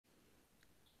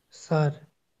Sir,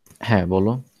 হ্যাঁ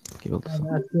বলো, কি বলতেছো?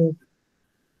 আজকে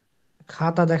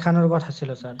খাতা দেখানোর কথা ছিল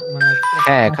স্যার, মানে একটা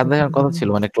হ্যাঁ, ক্লাসে খাতা দেখার কথা ছিল,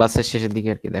 মানে ক্লাসের শেষের দিকে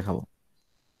আর কি দেখাবো।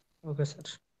 Okay sir.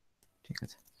 ঠিক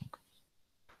আছে,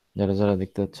 যারা যারা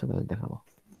দেখতে হচ্ছে তাদের দেখাবো।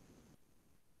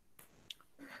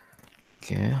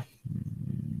 ওকে।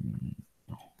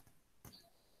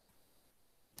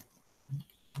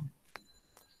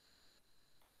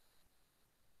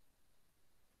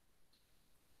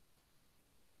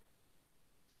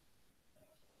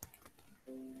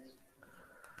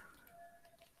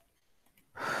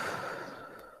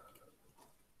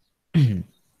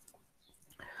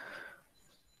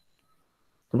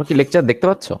 তোমরা কি লেকচার দেখতে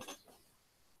পাচ্ছ?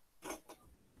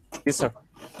 জি স্যার।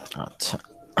 আচ্ছা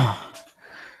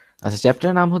আচ্ছা,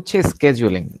 চ্যাপ্টারের নাম হচ্ছে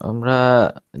স্কেজুলিং। আমরা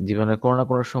জীবনের কোনো না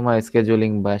কোনো সময়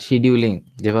স্কেজুলিং বা শিডিউলিং,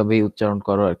 যেভাবেই উচ্চারণ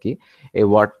করো আর কি, এই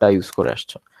ওয়ার্ডটা ইউজ করে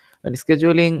আসছো।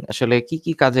 স্কেজুলিং আসলে কি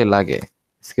কি কাজে লাগে?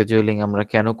 স্কেজুলিং আমরা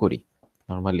কেন করি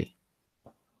নর্মালি?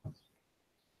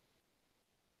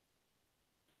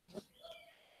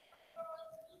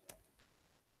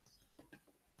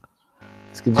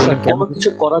 স্যার স্কেজুলিং কেন কোনো করি? কিছু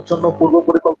করার জন্য পূর্ব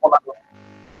পরিকল্পনা করা।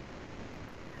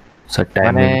 স্যার টাইম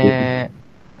মানে মেনটেন।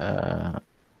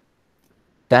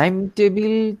 টাইম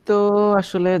টেবিল তো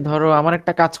আসলে ধরো আমার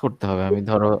একটা কাজ করতে হবে, আমি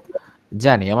ধরো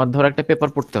জানি আমার ধরো একটা পেপার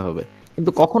পড়তে হবে,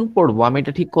 কিন্তু কখন পড়বো আমি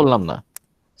এটা ঠিক করলাম না।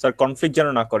 স্যার কনফ্লিক্ট যেন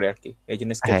না করে আর কি, এই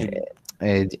জন্য হ্যাঁ, স্কেজুলিং।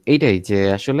 এইটাই যে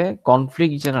আসলে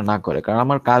কনফ্লিক্ট যেন না করে, কারণ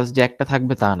আমার কাজ যে একটা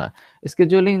থাকবে তা না।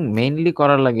 স্কেজুলিং মেইনলি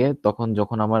করার লাগে তখন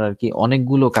যখন আমার আর কি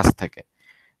অনেকগুলো কাজ থাকে,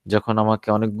 যখন আমাকে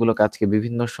অনেকগুলো কাজকে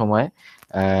বিভিন্ন সময়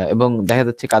এবং দেখা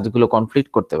যাচ্ছে কাজগুলো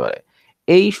কনফ্লিক্ট করতে পারে।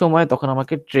 এই সময় তখন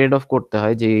আমাকে ট্রেড অফ করতে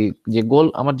হয় যে যে গোল,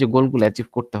 আমার যে গোলগুলো অ্যাচিভ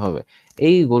করতে হবে,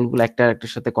 এই গোলগুলো একটা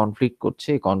আরেকটার সাথে কনফ্লিক্ট করছে,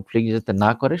 এই কনফ্লিক্ট যাতে না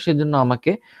করে সেজন্য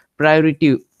আমাকে প্রায়োরিটি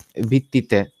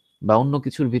ভিত্তিতে বা অন্য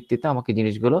কিছুর ভিত্তিতে আমাকে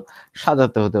জিনিসগুলো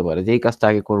সাজাতে হতে পারে, যে এই কাজটা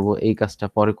আগে করব, এই কাজটা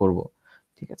পরে করব।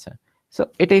 ঠিক আছে, সো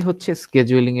এটাই হচ্ছে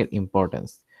স্কেজুয়ালিং এর ইম্পর্টেন্স।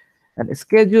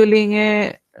 স্কেজুয়ালিং এ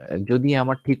যদি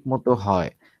আমার ঠিক মতো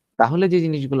হয়, তাহলে যে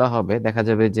জিনিসগুলো হবে দেখা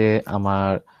যাবে যে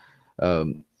আমার আম,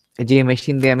 যে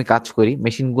মেশিন দিয়ে আমি কাজ করি,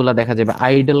 মেশিনগুলো দেখা যাবে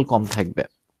আইডল কম থাকবে।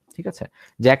 ঠিক আছে,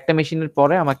 যে একটা মেশিনের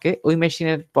পরে আমাকে, ওই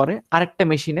মেশিনের পরে আরেকটা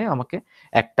মেশিনে আমাকে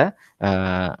একটা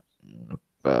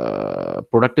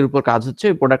প্রোডাক্টের উপর কাজ হচ্ছে,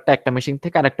 ওই প্রোডাক্টটা একটা মেশিন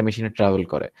থেকে আরেকটা মেশিনে ট্রাভেল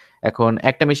করে। এখন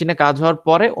একটা মেশিনে কাজ হওয়ার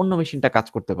পরে অন্য মেশিনটা কাজ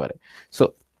করতে পারে। সো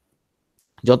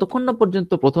যতক্ষণ না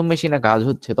পর্যন্ত প্রথম মেশিনে কাজ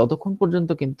হচ্ছে ততক্ষণ পর্যন্ত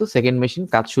কিন্তু সেকেন্ড মেশিন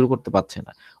কাজ শুরু করতে পারছে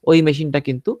না, ওই মেশিনটা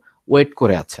কিন্তু ওয়েট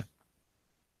করে আছে।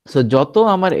 সো যত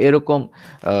আমার এরকম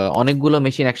অনেকগুলো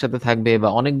মেশিন একসাথে থাকবে বা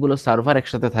অনেকগুলো সার্ভার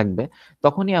একসাথে থাকবে,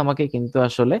 তখনই আমাকে কিন্তু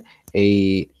আসলে এই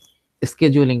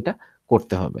স্কেজুলিংটা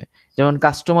করতে হবে। যেমন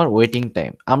কাস্টমার ওয়েটিং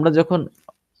টাইম, আমরা যখন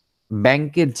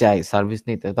ব্যাংকে যাই সার্ভিস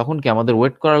নিতে, তখন কি আমাদের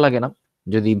ওয়েট করা লাগে না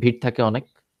যদি ভিড় থাকে অনেক?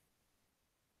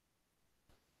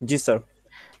 জি স্যার।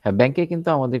 হ্যাঁ, ব্যাংকে কিন্তু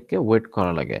আমাদেরকে ওয়েট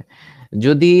করা লাগে।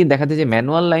 যদি দেখা যায় যে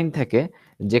ম্যানুয়াল লাইন থাকে,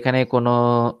 যেখানে কোনো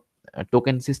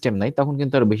টোকেন সিস্টেম নাই, তখন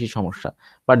কিন্তু আরো বেশি সমস্যা।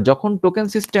 বাট যখন টোকেন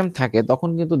সিস্টেম থাকে তখন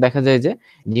কিন্তু দেখা যায় যে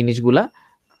জিনিসগুলা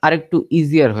আরেকটু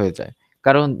ইজিয়ার হয়ে যায়।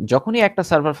 কারণ যখনই একটা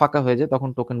সার্ভার ফাঁকা হয়ে যায় তখন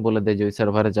টোকেন বলে দেয় যে ওই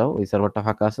সার্ভারে যাও, ওই সার্ভারটা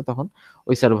ফাঁকা আছে, তখন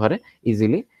ওই সার্ভারে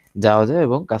ইজিলি যাওয়া যায়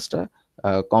এবং কাজটা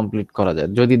কমপ্লিট করা যায়।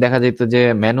 যদি দেখা যেত যে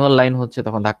ম্যানুয়াল লাইন হচ্ছে,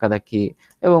 তখন ধাক্কাধাক্কি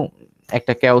এবং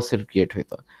একটা ক্যাওসের ক্রিয়েট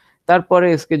হইতো। তারপরে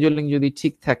স্কেজুলিং যদি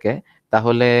ঠিক থাকে,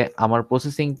 তাহলে আমার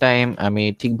প্রসেসিং টাইম আমি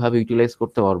ঠিকভাবে ইউটিলাইজ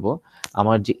করতে পারবো।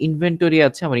 আমার যে ইনভেন্টরি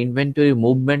আছে, আমার ইনভেন্টরি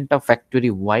মুভমেন্টটা ফ্যাক্টরি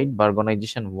ওয়াইড বা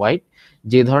অর্গানাইজেশন ওয়াইড,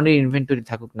 যে ধরনের ইনভেন্টরি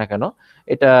থাকুক না কেন,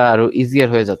 এটা আরো ইজিয়ার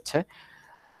হয়ে যাচ্ছে।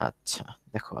 আচ্ছা,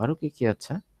 দেখো আরো কি কি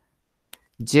আছে,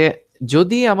 যে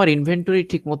যদি আমার ইনভেন্টরি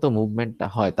ঠিক মতো মুভমেন্টটা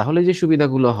হয়, তাহলে যে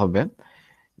সুবিধাগুলো হবে,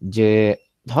 যে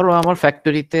ধরো আমার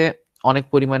ফ্যাক্টরিতে অনেক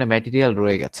পরিমাণে ম্যাটেরিয়াল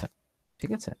রয়ে গেছে।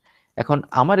 ঠিক আছে, এখন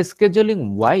আমার স্কেজুলিং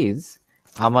ওয়াইজ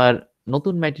আমার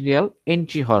নতুন ম্যাটেরিয়াল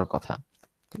এন্ট্রি হওয়ার কথা।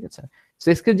 ঠিক আছে, তো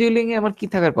স্কেজুলিং এ আমার কি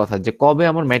থাকার কথা, যে কবে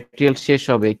আমার ম্যাটেরিয়াল শেষ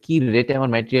হবে, কি রেটে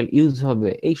আমার ম্যাটেরিয়াল ইউজ হবে,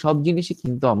 এই সব জিনিসই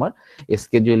কিন্তু আমার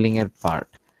স্কেজুলিং এর পার্ট।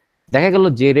 দেখা গেল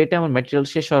যে রেটে আমার ম্যাটেরিয়াল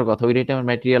শেষ হওয়ার কথা, ওই রেটে আমার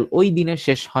ম্যাটেরিয়াল ওই দিনে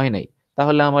শেষ হয় নাই,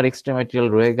 তাহলে আমার এক্সট্রা ম্যাটেরিয়াল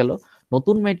রয়ে গেল।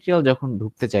 নতুন ম্যাটেরিয়াল যখন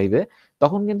ঢুকতে চাইবে,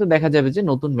 তখন কিন্তু দেখা যাবে যে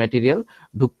নতুন ম্যাটেরিয়াল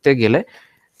ঢুকতে গেলে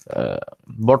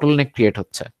বটলনেক ক্রিয়েট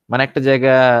হচ্ছে, মানে একটা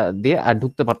জায়গা দিয়ে আর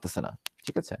ঢুকতে পারতেছে না।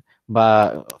 ঠিক আছে, বা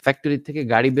ফ্যাক্টরি থেকে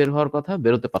গাড়ি বের হওয়ার কথা,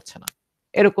 বেরোতে পারছে না,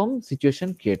 এরকম সিচুয়েশন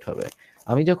ক্রিয়েট হবে।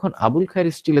 আমি যখন আবুল খায়ের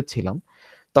স্টিলে ছিলাম,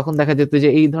 তখন দেখা যেত যে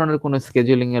এই ধরনের কোনো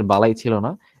স্কেজুলিং এর বালাই ছিল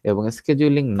না, এবং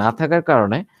স্কেজুলিং না থাকার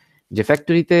কারণে যে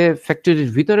ফ্যাক্টরির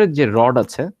ভিতরের যে রড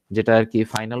আছে, যেটা আর কি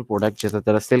ফাইনাল প্রোডাক্ট যেটা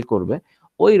তারা সেল করবে,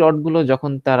 ওই রডগুলো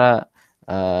যখন তারা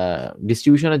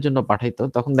ডিস্ট্রিবিউশনের জন্য পাঠাইতো,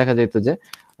 তখন দেখা যেত যে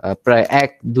প্রায়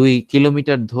 1-2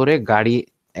 কিলোমিটার ধরে গাড়ি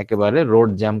একেবারে রোড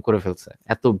জ্যাম করে ফেলছে,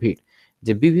 এত ভিড়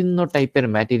যে বিভিন্ন টাইপের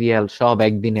ম্যাটেরিয়াল সব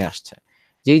একদিনে আসছে।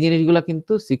 যেই জিনিসগুলো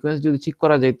কিন্তু সিকোয়েন্স যদি ঠিক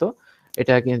করা যেত,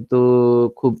 এটা কিন্তু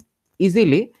খুব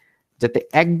ইজিলি, যাতে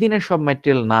একদিনের সব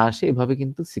ম্যাটেরিয়াল না আসে এভাবে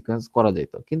কিন্তু সিকোয়েন্স করা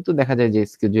যেত। কিন্তু দেখা যায় যে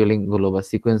স্কেজুয়ালিং গুলো বা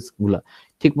সিকোয়েন্স গুলা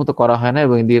ঠিক মতো করা হয় না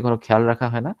এবং এদিকে কোনো খেয়াল রাখা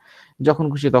হয় না। যখন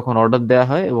খুশি তখন অর্ডার দেওয়া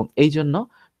হয় এবং এই জন্য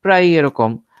প্রায়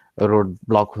এরকম রোড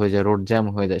ব্লক হয়ে যায়, রোড জ্যাম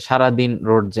হয়ে যায়, সারাদিন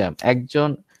রোড জ্যাম। একজন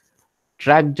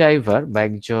ট্রাক ড্রাইভার বা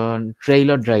একজন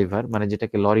ট্রেইলার ড্রাইভার, মানে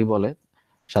যেটাকে লরি বলে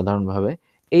সাধারণভাবে,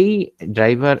 এই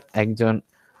ড্রাইভার একজন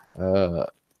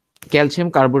ক্যালসিয়াম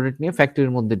কার্বোনেট নিয়ে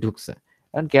ফ্যাক্টরির মধ্যে ঢুকছে।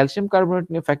 কারণ ক্যালসিয়াম কার্বোনেট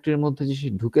নিয়ে ফ্যাক্টরির মধ্যে যে সে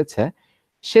ঢুকেছে,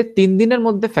 সে 3 দিনের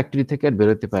মধ্যে ফ্যাক্টরি থেকে আর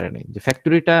বেরোতে পারেনি। যে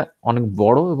ফ্যাক্টরিটা অনেক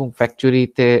বড় এবং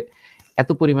ফ্যাক্টরিতে এত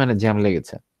পরিমাণে জ্যাম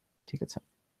লেগেছে, ঠিক আছে।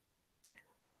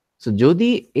 তো যদি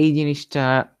এই জিনিসটা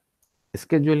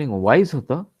স্কেজুয়ালিং ওয়াইজ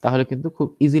হতো, তাহলে কিন্তু খুব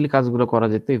ইজিলি কাজগুলো করা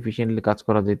যেত, এফিসিয়েন্টলি কাজ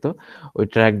করা যেত, ওই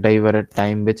ট্রাক ড্রাইভারের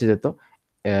টাইম বেঁচে যেত,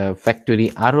 ফ্যাক্টরি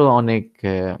আরো অনেক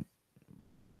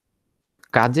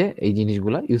কাজে এই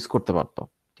জিনিসগুলা ইউজ করতে পারতো,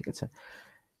 ঠিক আছে।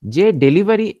 যে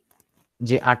ডেলিভারি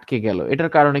যে আটকে গেল, এটার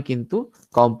কারণে কিন্তু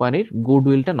কোম্পানির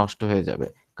গুডউইলটা নষ্ট হয়ে যাবে।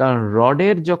 কারণ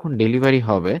রডের যখন ডেলিভারি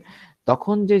হবে,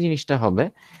 তখন যে জিনিসটা হবে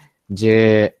যে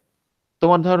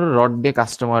তোমার ধরো রড দিয়ে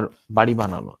কাস্টমার বাড়ি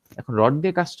বানালো, এখন রড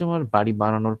দিয়ে কাস্টমার বাড়ি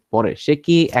বানানোর পরে সে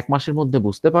কি 1 মাসের মধ্যে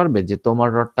বুঝতে পারবে যে তোমার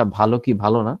রডটা ভালো কি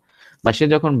ভালো না? বা সে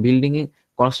যখন বিল্ডিং এ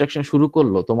কনস্ট্রাকশন শুরু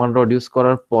করলো তোমার রড ইউজ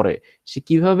করার পরে, সে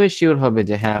কিভাবে শিওর হবে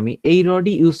যে হ্যাঁ আমি এই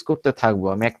রডই ইউজ করতে থাকবো,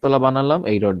 আমি একতলা বানালাম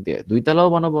এই রড দিয়ে, 2 তলাও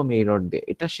বানাবো আমি এই রড দিয়ে?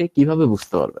 এটা সে কিভাবে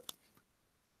বুঝতে পারবে?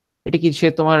 এটা কি সে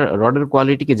তোমার রডের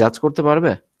কোয়ালিটি কি জাজ করতে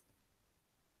পারবে?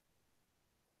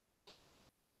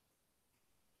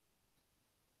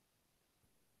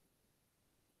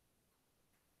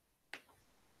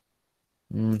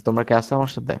 তোমরা কি আসছো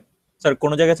আমার সাথে? স্যার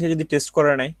কোনো জায়গা থেকে যদি টেস্ট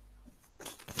করা নাই,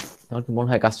 তোমার কি মনে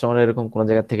হয় কাস্টমার এরকম কোন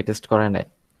জায়গা থেকে টেস্ট করে নেয়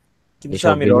কিন্তু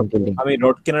স্যার এইসব বিল্ডিং টিল্ডিং? আমি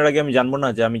রড কেনার আগে আমি জানবো না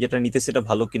যে আমি যেটা নিতেছি সেটা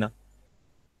ভালো কিনা?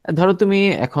 ধরো তুমি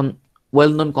এখন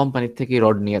ওয়েল নোন কোম্পানি থেকে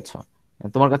রড নিয়েছো,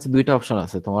 তোমার কাছে 2টা অপশন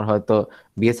আছে। তোমার হয়তো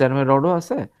বিএসআরএম এর রডও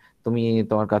আছে, তুমি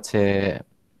তোমার কাছে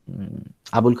উম,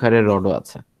 আবুল খায়ের রডও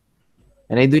আছে।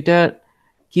 মানে এই দুইটা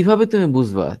কিভাবে তুমি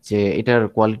বুঝবা যে এটার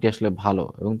কোয়ালিটি আসলে ভালো?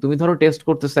 এবং তুমি ধরো টেস্ট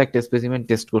করতেছো, একটা স্পেসিমেন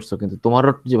টেস্ট করছো, কিন্তু তোমার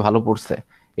রড যে ভালো পড়ছে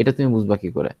এটা তুমি বুঝবা কি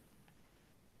করে?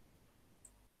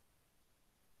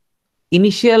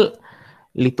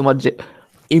 ইনিশিয়ালি তোমার যে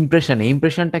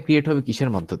ইমপ্রেশনটা ক্রিয়েট হবে কিসের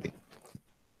মধ্য দিয়ে?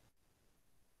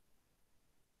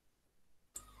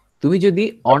 তুমি যদি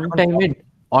অন এখন টাইমে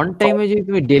অন টাইমে যদি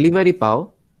তুমি ডেলিভারি পাও,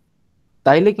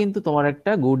 তাইলে কিন্তু তোমার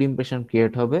একটা গুড ইমপ্রেশন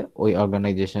ক্রিয়েট হবে ওই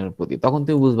অর্গানাইজেশনের প্রতি। তখন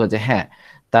তুমি বুঝবা যে হ্যাঁ,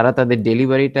 তারা তাদের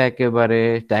ডেলিভারিটা একেবারে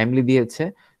টাইমলি দিয়েছে,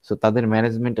 সো তাদের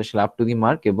ম্যানেজমেন্ট আসলে আপ টু দি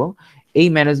মার্ক, এবং এই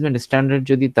ম্যানেজমেন্ট স্ট্যান্ডার্ড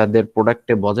যদি তাদের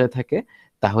প্রোডাক্টে বজায় থাকে,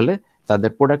 তাহলে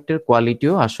তাদের প্রোডাক্টের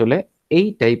কোয়ালিটিও আসলে এই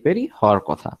টাইপেরই হওয়ার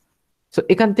কথা। সো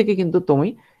এখান থেকে কিন্তু তুমি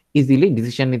ইজিলি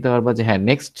ডিসিশন নিতে পারবা যে হ্যাঁ,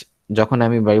 নেক্সট যখন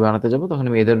আমি বাড়ি বানাতে যাব তখন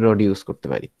আমি এদের রড ইউজ করতে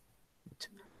পারি।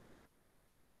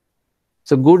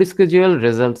 So good schedule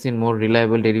results in more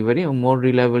reliable delivery, and more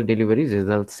reliable delivery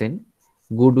results in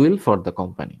goodwill for the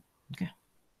company. Okay,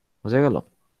 বুঝা গেল?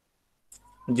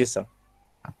 জি স্যার।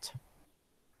 আচ্ছা,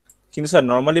 কিন্তু স্যার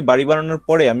নর্মালি বাড়ি বানানোর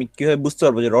পরে আমি কিভাবে বুঝতে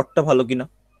পারবো যে রডটা ভালো কিনা?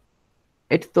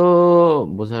 এটা তো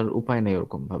বোঝার উপায় নেই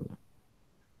ওরকম ভাবে,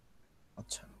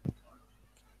 আচ্ছা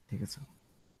ঠিক আছে।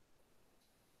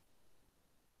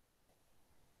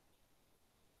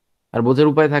 আর বোঝার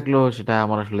উপায় থাকলেও সেটা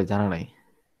আমার আসলে জানা নাই।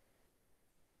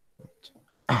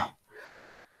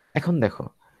 এখন দেখো,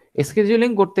 স্কেজুলিং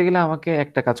করতে গেলে আমাকে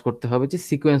একটা কাজ করতে হবে, যে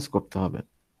সিকোয়েন্স করতে হবে,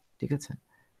 ঠিক আছে।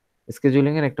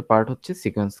 স্কেজুলিং এর একটা পার্ট হচ্ছে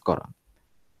সিকোয়েন্স করা।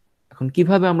 এখন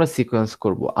কিভাবে আমরা সিকোয়েন্স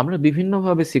করব? আমরা বিভিন্ন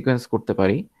ভাবে সিকোয়েন্স করতে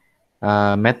পারি।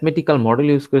 ম্যাথমেটিক্যাল মডেল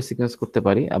ইউজ করে সিকোয়েন্স করতে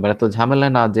পারি, আবার এত ঝামেলা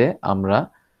না যে আমরা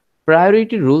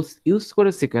প্রায়োরিটি রুলস ইউজ করে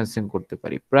সিকোয়েন্সিং করতে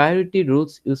পারি। প্রায়োরিটি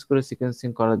রুলস ইউজ করে সিকোয়েন্সিং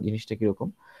করার জিনিসটা কিরকম,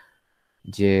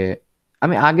 যে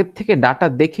আমি আগের থেকে ডাটা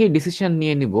দেখেই ডিসিশন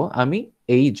নিয়ে নিব আমি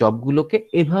এই জবগুলোকে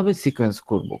এভাবে সিকোয়েন্স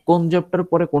করব, কোন জবটার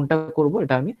পরে কোনটা করব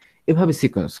এটা আমি এভাবে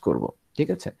সিকোয়েন্স করব, ঠিক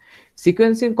আছে।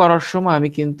 সিকোয়েন্সিং করার সময় আমি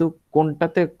কিন্তু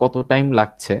কোনটাতে কত টাইম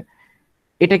লাগছে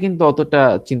এটা কিন্তু অতটা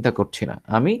চিন্তা করছি না,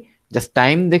 আমি জাস্ট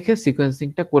টাইম দেখে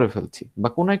সিকোয়েন্সিংটা করে ফেলছি, বা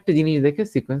কোনো একটা জিনিস দেখে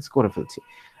সিকোয়েন্স করে ফেলছি।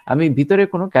 আমি ভিতরে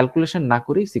কোনো ক্যালকুলেশন না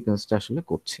করেই সিকোয়েন্সটা আসলে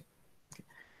করছি।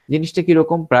 জিনিসটা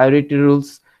কিরকম, প্রায়োরিটি রুলস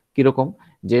কিরকম,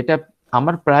 যে এটা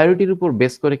আমার প্রায়োরিটির উপর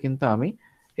বেস করে কিন্তু আমি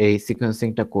এই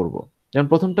সিকোয়েন্সিংটা করব। যেমন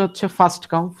প্রথমটা হচ্ছে ফার্স্ট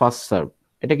কাম ফার্স্ট সার্ভ,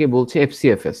 এটাকে বলছে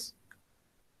এফসিএফএস।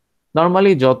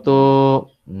 নর্মালি যত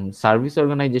সার্ভিস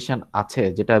অর্গানাইজেশন আছে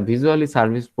যেটা ভিজুয়ালি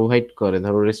সার্ভিস প্রোভাইড করে,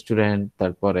 ধরো রেস্টুরেন্ট,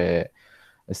 তারপরে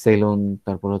সেলুন,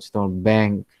 তারপর হচ্ছে তোমার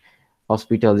ব্যাংক,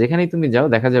 হসপিটাল, যেখানেই তুমি যাও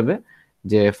দেখা যাবে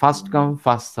যে ফার্স্ট কাম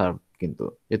ফার্স্ট সার্ভ, কিন্তু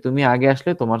যে তুমি আগে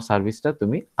আসলে তোমার সার্ভিসটা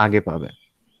তুমি আগে পাবে।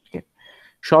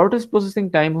 শর্টেস্ট প্রসেসিং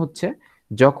টাইম হচ্ছে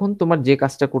যখন তোমার যে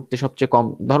কাজটা করতে সবচেয়ে কম,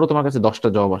 ধরো তোমার কাছে 10টা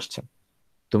জব আসছে,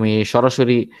 তুমি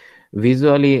সরাসরি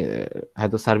ভিজুয়ালি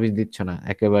হয়তো সার্ভিস দিচ্ছ না,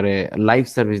 একেবারে লাইভ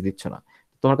সার্ভিস দিচ্ছ না,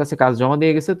 তোমার কাছে কাজ জমা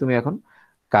দিয়ে গেছে, তুমি এখন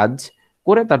কাজ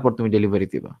করে তারপর তুমি ডেলিভারি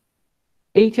দিবা।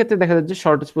 এই ক্ষেত্রে দেখা যাচ্ছে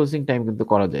শর্টেস্ট প্রসেসিং টাইম কিন্তু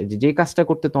করা যায়, যে যে কাজটা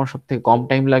করতে তোমার সব থেকে কম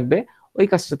টাইম লাগবে ওই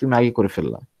কাজটা তুমি আগে করে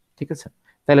ফেললা, ঠিক আছে,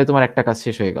 তাহলে তোমার একটা কাজ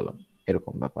শেষ হয়ে গেল,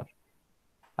 এরকম ব্যাপার।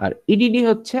 আর ইডিডি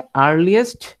হচ্ছে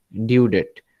আর্লিয়েস্ট ডিউ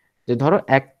ডেট, যে ধরো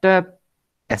একটা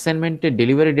অ্যাসাইনমেন্টের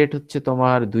ডেলিভারি ডেট হচ্ছে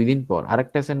তোমার 2 দিন পর,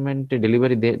 আরেকটা অ্যাসাইনমেন্টের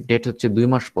ডেলিভারি ডেট হচ্ছে 2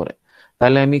 মাস পরে,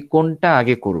 তাহলে আমি কোনটা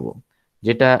আগে করব?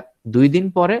 যেটা 2 দিন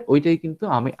পরে ওইটাই কিন্তু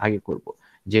আমি আগে করব,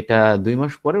 যেটা 2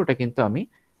 মাস পরে ওটা কিন্তু আমি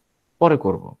পরে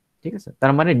করব, ঠিক আছে।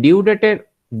 তার মানে ডিউ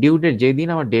ডেট যেদিন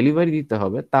আমার ডেলিভারি দিতে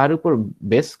হবে তার উপর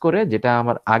বেস করে যেটা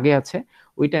আমার আগে আছে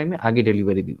ওইটা আমি আগে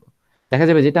ডেলিভারি দিব। দেখা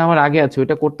যাবে যেটা আমার আগে আছে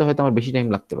ওইটা করতে হয়তো আমার বেশি টাইম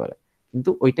লাগতে পারে, কিন্তু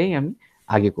ওইটাই আমি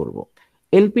আগে করব।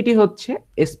 এলপিটি হচ্ছে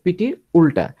এসপিটির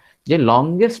উল্টা, যে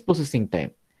লংগেস্ট প্রসেসিং টাইম,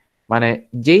 মানে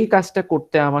যেই কাজটা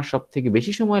করতে আমার সব থেকে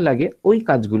বেশি সময় লাগে ওই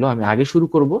কাজগুলো আমি আগে শুরু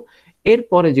করব,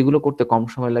 এরপরে যেগুলো করতে কম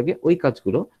সময় লাগে ওই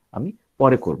কাজগুলো আমি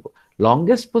পরে করব।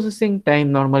 লংগেস্ট প্রসেসিং টাইম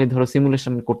নর্মালি ধরো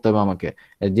সিমুলেশন করতে হবে আমাকে,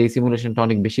 যে সিমুলেশনটা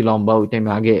অনেক বেশি লম্বা ওই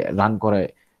টাইমে আগে রান করে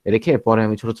রেখে পরে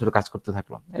আমি ছোট ছোট কাজ করতে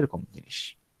থাকলাম, এরকম জিনিস।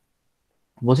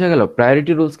 বোঝা গেল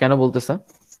প্রায়োরিটি রুলস কেন বলতেছে?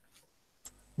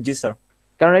 জি স্যার।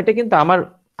 কারণ এটা কিন্তু আমার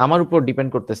আমার উপর ডিপেন্ড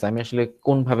করতেছে আমি আসলে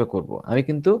কোন ভাবে করব, আমি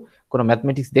কিন্তু কোনো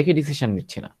ম্যাথমেটিক্স দেখে ডিসিশন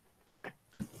নিচ্ছি না,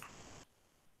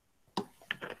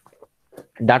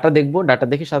 ডাটা দেখবো, ডাটা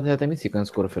দেখে সাথে সাথে আমি সিকোয়েন্স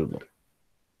করে ফেলবো।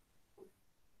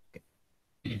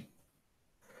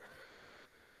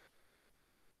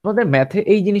 তোমাদের ম্যাথে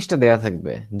এই জিনিসটা দেয়া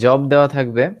থাকবে, জব দেওয়া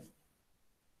থাকবে,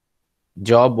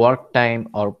 job work time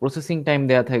or processing time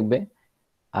দেয়া থাকবে,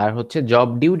 আর হচ্ছে জব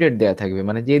ডিউ ডেট দেয়া থাকবে,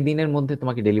 মানে যে দিনের মধ্যে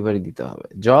তোমাকে ডেলিভারি দিতে হবে।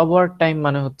 জব ওয়ার্ক টাইম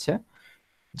মানে হচ্ছে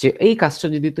যে এই কাজটা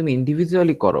যদি তুমি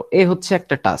ইন্ডিভিজুয়ালি করো, এ হচ্ছে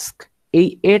একটা টাস্ক, এই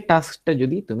টাস্কটা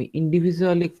যদি তুমি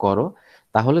ইন্ডিভিজুয়ালি করো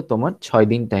তাহলে তোমার 6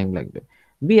 দিন টাইম লাগবে।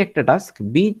 বি একটা টাস্ক,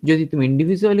 বি যদি তুমি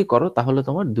ইন্ডিভিজুয়ালি করো তাহলে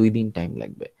তোমার 2 দিন টাইম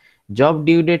লাগবে। জব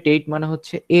ডিউ ডেট 8 মানে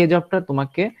হচ্ছে জবটা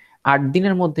তোমাকে 8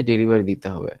 দিনের মধ্যে ডেলিভারি দিতে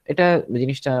হবে। এটা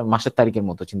জিনিসটা মাসের তারিখের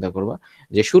মতো চিন্তা করবা,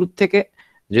 যে শুরু থেকে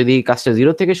যদি কাজটা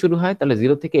 0 থেকে শুরু হয় তাহলে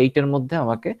 0 থেকে 8 এর মধ্যে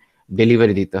আমাকে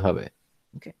ডেলিভারি দিতে হবে,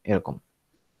 ওকে, এরকম।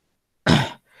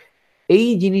 এই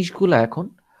জিনিসগুলো এখন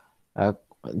আহ,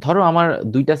 ধরো আমার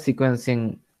 2টা সিকোয়েন্সিং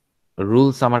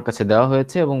রুলস আমার কাছে দেওয়া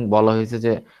হয়েছে এবং বলা হয়েছে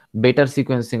যে বেটার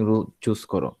সিকোয়েন্সিং রুল চুজ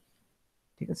করো,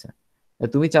 ঠিক আছে।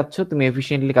 তুমি চাচ্ছ তুমি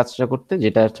এফিশিয়েন্টলি কাজটা করতে,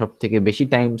 যেটা সব থেকে বেশি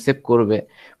টাইম সেভ করবে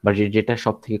বা যেটা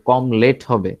সব থেকে কম লেট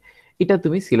হবে এটা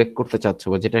তুমি সিলেক্ট করতে চাচ্ছ,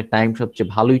 বা যেটা টাইম সবচেয়ে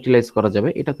ভালো ইউটিলাইজ করা যাবে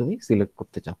এটা তুমি সিলেক্ট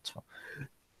করতে চাচ্ছ।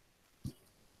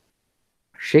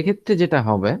 সেক্ষেত্রে যেটা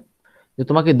হবে যে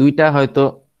তোমাকে 2টা হয়তো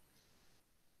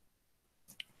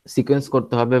সিকোয়েন্স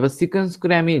করতে হবে, বা সিকোয়েন্স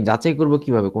করে আমি যাচাই করব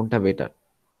কিভাবে কোনটা বেটার,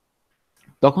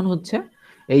 তখন হচ্ছে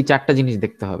এই 4টা জিনিস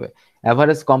দেখতে হবে: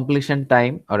 average completion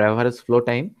time R average flow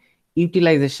time,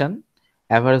 utilisation,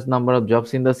 average number of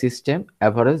jobs in the system,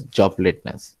 average job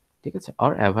লেটনেস, ঠিক আছে,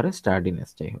 আর অ্যাভারেজ টার্ডিনেস,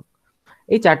 যাই হোক।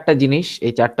 এই 4টা জিনিস,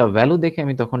 এই 4টা ভ্যালু দেখে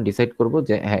আমি তখন ডিসাইড করব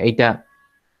যে হ্যাঁ এইটা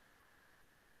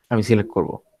আমি সিলেক্ট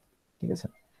করব, ঠিক আছে।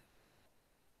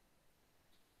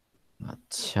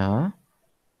 আচ্ছা,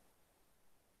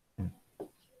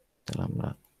 তাহলে আমরা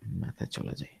ম্যাথে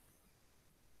চলে যাই।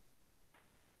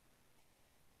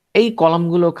 এই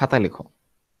কলামগুলো খাতায় লেখো,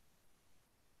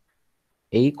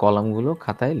 এই কলামগুলো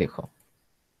খাতায় লেখো,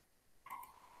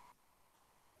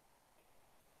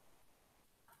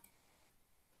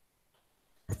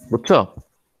 বুঝছো?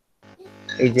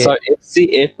 এই যে স্যার এফসি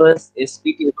এফএস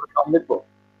এসপিটি এগুলো সব লিখবো?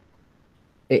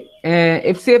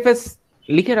 এফসিএফএস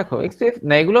লিখে রাখো, এফসিএফ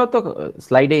না এগুলো তো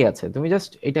স্লাইডেই আছে, তুমি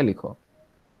জাস্ট এটা লিখো,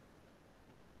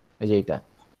 এই যে এটা।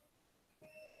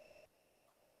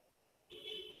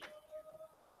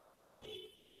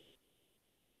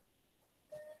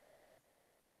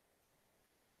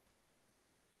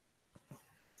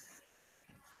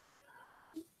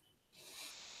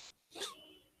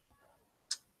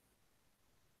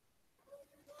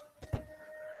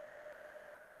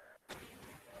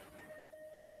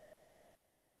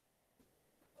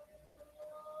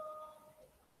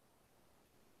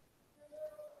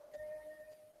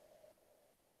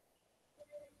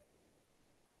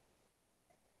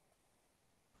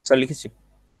 স্যার লিখেছি।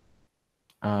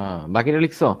 বাকিটা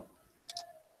লিখছো?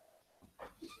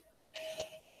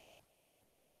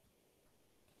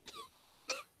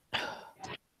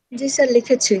 জি স্যার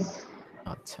লিখেছি।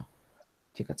 আচ্ছা,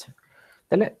 ঠিক আছে।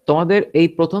 তাহলে তোমাদের এই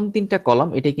প্রথম 3টা কলাম,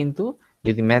 এটা কিন্তু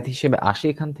যদি ম্যাথ হিসেবে আসে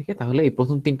এখান থেকে, তাহলে এই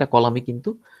প্রথম 3টা কলামই কিন্তু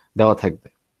দেওয়া থাকবে।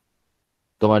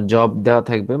 তোমার জব দেওয়া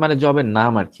থাকবে, মানে জবের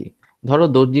নাম আর কি। ধরো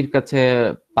দর্জির কাছে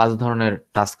 5 ধরনের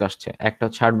টাস্ক আসছে, একটা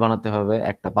শার্ট বানাতে হবে,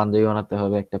 একটা পাঞ্জাবি বানাতে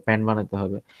হবে, একটা প্যান্ট বানাতে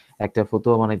হবে, একটা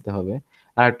ফতুয়া বানাইতে হবে,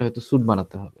 আর একটা হয়তো স্যুট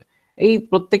বানাতে হবে। এই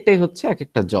প্রত্যেকটাই হচ্ছে এক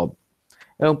একটা জব,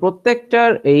 এবং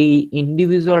প্রত্যেকটার এই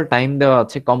ইন্ডিভিজুয়াল টাইম দেওয়া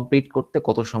আছে কমপ্লিট করতে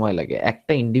কত সময় লাগে।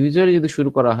 একটা ইন্ডিভিজুয়ালি যদি শুরু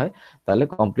করা হয় তাহলে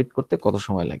কমপ্লিট করতে কত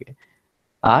সময় লাগে।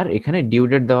 আর এখানে ডিউ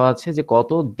ডেট দেওয়া আছে যে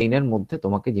কত দিনের মধ্যে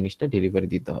তোমাকে জিনিসটা ডেলিভারি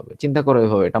দিতে হবে। চিন্তা করো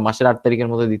এভাবে, এটা মাসের 8 তারিখের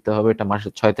মধ্যে দিতে হবে, এটা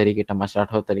মাসের 6 তারিখ, এটা মাসের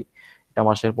 18 তারিখ, এটা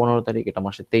মাসের 15 তারিখ, এটা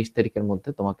মাসের 23 তারিখের মধ্যে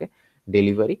তোমাকে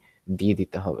ডেলিভারি দিয়ে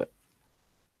দিতে হবে।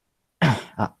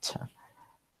 আচ্ছা,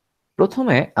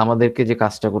 প্রথমে আমাদেরকে যে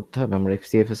কাজটা করতে হবে, আমরা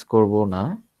এফসিএফএস করব না,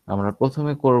 আমরা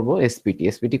প্রথমে করব এসপিটি।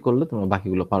 এসপিটি করলে তোমরা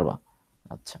বাকিগুলো পারবা।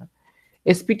 আচ্ছা,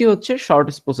 এসপিটি হচ্ছে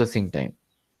শর্টেস্ট প্রসেসিং টাইম।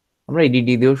 আমরা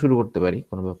এডিডি দিয়েও শুরু করতে পারি,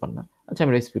 কোনো ব্যাপার না। আচ্ছা,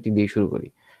 আমরা এসপিটি দিয়ে শুরু করি।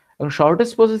 এবং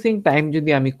শর্টেস্ট প্রসেসিং টাইম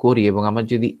যদি আমি করি এবং আমার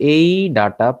যদি এই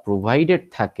ডাটা প্রোভাইডেড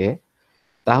থাকে,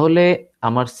 তাহলে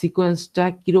আমার সিকোয়েন্সটা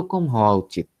কিরকম হওয়া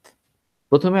উচিত?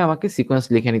 প্রথমে আমাকে সিকোয়েন্স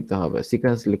লিখে নিতে হবে।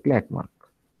 সিকোয়েন্স লিখলে 1 মার্ক।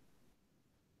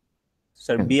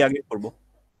 স্যার বি আগে করব,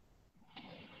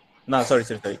 না সরি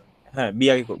স্যার সরি, হ্যাঁ বি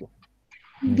আগে করব।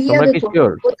 বি তোমরা আগে কি করবো।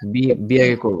 শিওর বি বি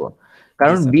আগে করব?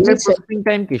 কারণ জি স্যার। বি জি এর স্যার। প্রসেসিং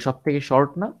টাইম কি সব থেকে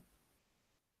শর্ট না?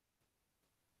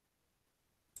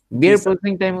 বি জি এর স্যার।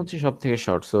 প্রসেসিং টাইম হচ্ছে সব থেকে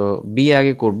শর্ট, সো বি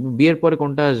আগে করব। বি এর পরে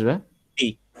কোনটা আসবে? ডি।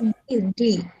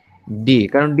 ডি। ডি,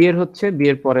 কারণ ডি এর হচ্ছে বি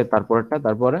এর পরে তারপরটা,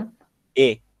 তারপরে এ,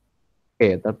 এ,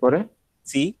 তারপরে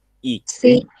সি, ই।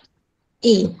 সি,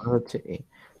 ই। হচ্ছে এ।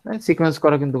 সিকোয়েন্স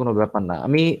করা কিন্তু কোনো ব্যাপার না।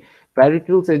 আমি প্রায়োরিটি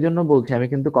রুলস এই জন্য বলছি, আমি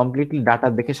কিন্তু কমপ্লিটলি ডাটা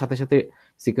দেখে সাথে সাথে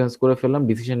সিকোয়েন্স করে ফেললাম,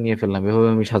 ডিসিশন নিয়ে ফেললাম, এভাবে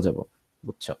আমি সাজাবো,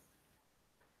 বুঝছো?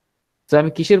 তো আমি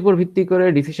কিসের উপর ভিত্তি করে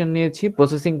ডিসিশন নিয়েছি?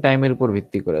 প্রসেসিং টাইমের উপর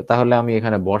ভিত্তি করে। তাহলে আমি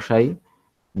এখানে বসাই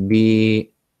B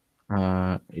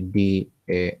D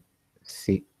A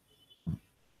C,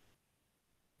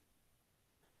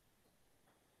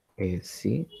 A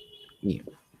C E.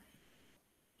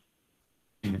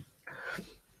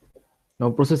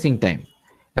 Processing time,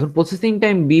 এখন প্রসেসিং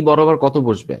টাইম বি বরাবর কত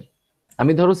বসবে?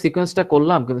 আমি ধরো সিকোয়েন্সটা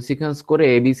করলাম, কিন্তু সিকোয়েন্স করে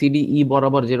A B C D E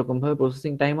বরাবর যেরকম ভাবে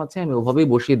প্রসেসিং টাইম আছে আমি ওভাবেই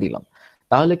বসিয়ে দিলাম,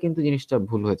 তাহলে কিন্তু জিনিসটা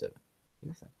ভুল হয়ে যাবে। ঠিক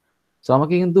আছে, তো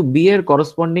আমাকে কিন্তু বি এর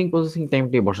করসপন্ডিং প্রসেসিং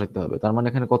টাইমটাই বসাতে হবে। তার মানে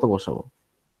এখানে কত বসাবো?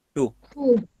 2,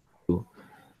 2,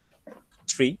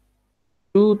 3,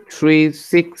 2, 3,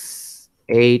 6,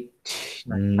 8,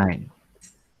 9।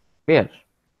 ক্লিয়ার?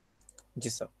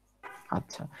 জি স্যার।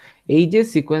 আচ্ছা, এই যে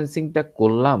সিকোয়েন্সিংটা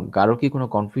করলাম, কারো কি কোনো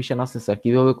কনফিউশন আছে স্যার?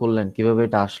 কিভাবে করলেন, কিভাবে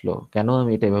এটা আসলো, কেন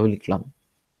আমি এটা এভাবে লিখলাম?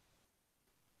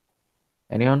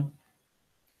 এনিওন?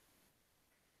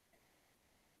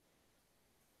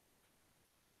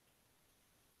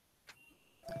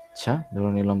 আচ্ছা,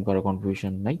 ধরে নিলাম কারো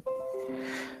কনফিউশন নাই।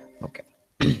 ওকে,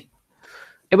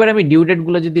 এবার আমি ডিউ ডেট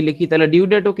গুলো যদি লিখি, তাহলে ডিউ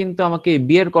ডেটও কিন্তু আমাকে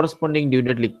বি এর করসপন্ডিং ডিউ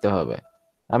ডেট লিখতে হবে।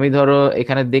 আমি ধরো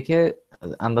এখানে দেখে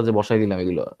আন্দাজে বসাই দিলাম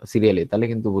এগুলো সিরিয়ালি, তাহলে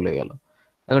কিন্তু ভুলে গেল।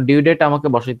 এখন ডিউ ডেট আমাকে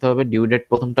বসাইতে হবে। ডিউ ডেট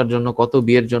প্রথমটার জন্য কত?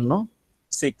 বি এর জন্য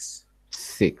 6,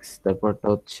 6, তারপরটা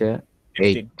হচ্ছে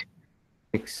 15,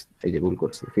 8, 6, এই যে ভুল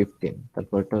করছি, 15,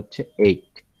 তারপরটা হচ্ছে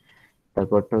 8,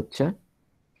 তারপরটা হচ্ছে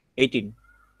 18,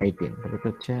 18, তারপরটা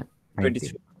হচ্ছে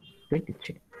 19, 23।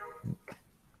 23।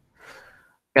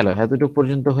 গেল, এতটুকু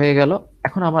পর্যন্ত হয়ে গেল।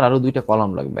 এখন আমার আরো 2টা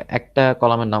কলাম লাগবে। একটা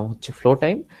কলামের নাম হচ্ছে ফ্লো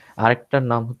টাইম, আর একটার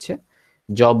নাম হচ্ছে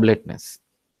জব লেটনেস।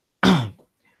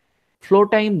 ফ্লো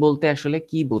টাইম বলতে আসলে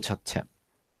কি বোঝাচ্ছে?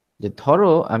 যে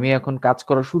ধরো আমি এখন কাজ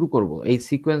করা শুরু করব, এই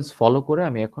সিকোয়েন্স ফলো করে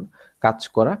আমি এখন কাজ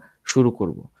করা শুরু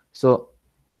করব। সো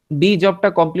বি জবটা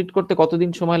কমপ্লিট করতে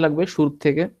কতদিন সময় লাগবে শুরু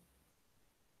থেকে?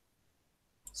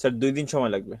 স্যার 2 দিন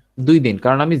সময় লাগবে। 2 দিন,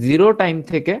 কারণ আমি জিরো টাইম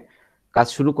থেকে কাজ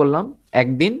শুরু করলাম। 1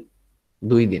 দিন,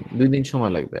 2 দিন, 2 দিন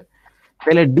সময় লাগবে।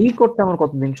 তাহলে ডি করতে আমার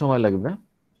কতদিন সময় লাগবে?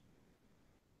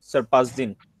 স্যার 5 দিন।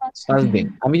 5 দিন।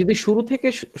 আমি যদি শুরু থেকে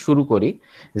শুরু করি,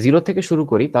 জিরো থেকে শুরু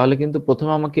করি, তাহলে কিন্তু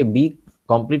প্রথমে আমাকে বি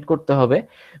কমপ্লিট করতে হবে।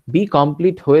 বি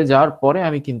কমপ্লিট হয়ে যাওয়ার পরে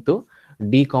আমি কিন্তু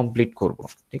ডি কমপ্লিট করব।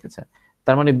 ঠিক আছে,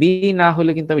 তার মানে বি না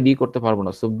হলে কিন্তু আমি ডি করতে পারবো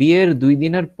না। সো বি এর 2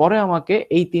 দিনের পরে আমাকে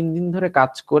এই 3 দিন ধরে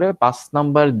কাজ করে 5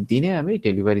 নাম্বার দিনে আমি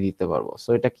ডেলিভারি দিতে পারবো। সো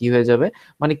এটা কি হয়ে যাবে,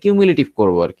 মানে কিউমুলেটিভ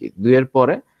করবো আর কি, 2 এর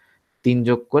পরে 3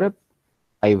 যোগ করে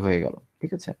 5 হয়ে গেল।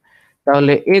 ঠিক আছে,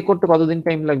 তাহলে এ করতে কতদিন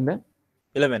টাইম লাগবে?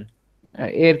 11,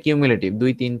 এর কিউমুলেটিভ 2,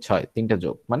 3, 6, তিনটা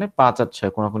যোগ, মানে 5 আর 6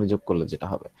 কোনাকুনি যোগ করলে যেটা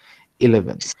হবে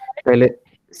 11। তাহলে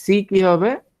সি কি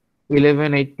হবে?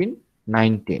 11, 18,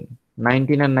 19,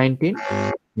 19 আর 19,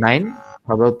 9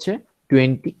 হবে হচ্ছে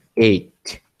 28।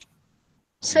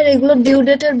 স্যার এগুলো ডিউ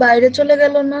ডেটের বাইরে চলে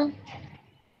গেল না?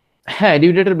 হ্যাঁ,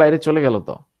 ডিউ ডেটের বাইরে চলে গেল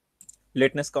তো।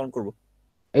 লেটনেস কাউন্ট করব।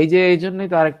 এই যে এই জন্যই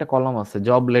তো আরেকটা কলাম আছে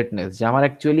জব লেটনেস, যে আমার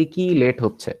অ্যাকচুয়ালি কি লেট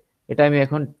হচ্ছে এটা আমি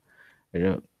এখন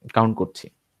কাউন্ট করছি।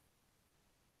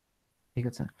 ঠিক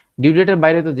আছে, ডিউ ডেটের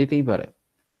বাইরে তো যেতেই পারে।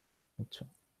 আচ্ছা,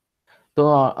 তো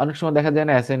অনেক সময় দেখা যায়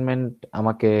না অ্যাসাইনমেন্ট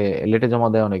আমাকে লেটে জমা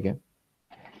দেয় অনেকে।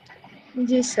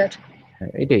 জি স্যার।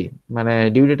 হ্যাঁ, এটাই, মানে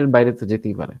ডিউ ডেটের বাইরে তো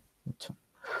যেতেই পারে। আচ্ছা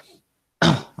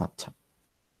আচ্ছা,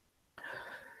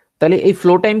 তাহলে এই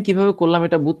ফ্লো টাইম কিভাবে করলাম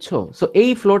এটা বুঝছো? সো এই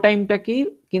ফ্লো টাইমটা কি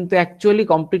কিন্তু অ্যাকচুয়ালি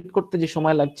কমপ্লিট করতে যে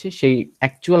সময় লাগছে সেই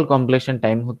অ্যাকচুয়াল কমপ্লিশন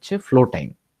টাইম হচ্ছে ফ্লো টাইম।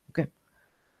 ওকে,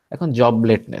 এখন জব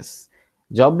লেটনেস।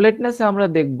 জব লেটনেসে আমরা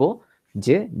দেখব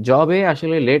যে জবে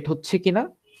আসলে লেট হচ্ছে কিনা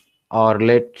আর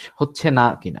লেট হচ্ছে না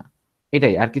কিনা,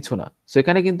 এটাই আর কিছু না। সো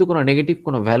এখানে কিন্তু কোনো নেগেটিভ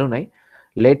কোনো ভ্যালু নাই।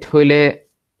 লেট হইলে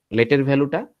লেটের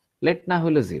ভ্যালুটা, লেট না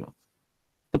হলে 0।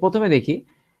 তো প্রথমে দেখি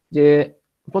যে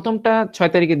প্রথমটা 6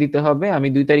 তারিখে দিতে হবে, আমি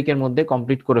 2 তারিখের মধ্যে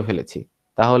কমপ্লিট করে ফেলেছি,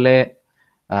 তাহলে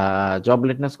জব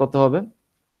লেটনেস কত হবে?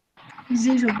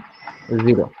 0।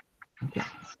 0।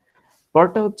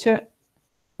 পরটা হচ্ছে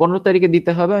 15 তারিখে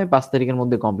দিতে হবে, আমি 5 তারিখের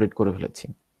মধ্যে কমপ্লিট করে ফেলেছি,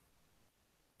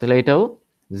 তাহলে এটাও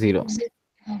 0।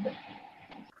 হবে।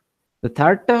 তো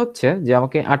থার্ডটা হচ্ছে যে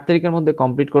আমাকে 8 তারিখের মধ্যে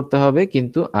কমপ্লিট করতে হবে,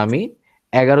 কিন্তু আমি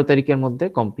 11 তারিখের মধ্যে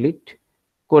কমপ্লিট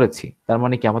করেছি, তার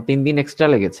মানে কি আমার 3 দিন এক্সট্রা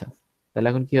লেগেছে, তাহলে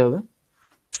এখন কি হবে?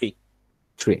 3।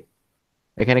 3।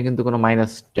 এখানে কিন্তু কোনো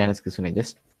মাইনাস টাইনাস কিছু নেই,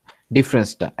 জাস্ট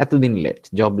ডিফারেন্সটা এতদিন লেট,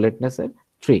 জব লেটনেস এর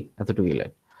 3 এতটুকু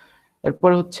লেট।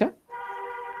 এরপরে হচ্ছে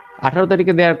 18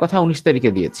 তারিখে দেওয়ার কথা 19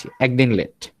 তারিখে দিয়েছি, একদিন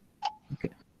লেট।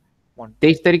 1।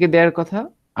 23 তারিখে দেওয়ার কথা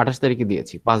 28 তারিখে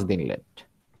দিয়েছি, 5 দিন লেট।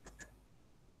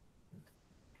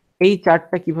 এই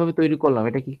চার্টটা কিভাবে তৈরি করলাম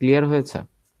এটা কি ক্লিয়ার হয়েছে?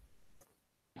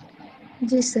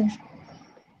 জি স্যার।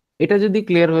 এটা যদি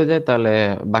ক্লিয়ার হয়ে যায় তাহলে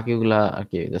বাকিগুলা আর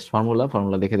কি জাস্ট ফর্মুলা,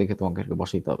 ফর্মুলা দেখে দেখে তোমাকে আর কি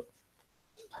বসাইতে হবে।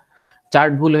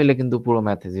 চার্ট ভুল হলে কিন্তু পুরো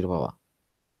ম্যাথে 0 পাবা।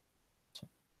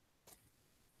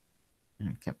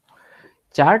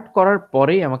 চার্ট করার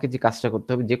পরেই আমাকে যে কাজটা করতে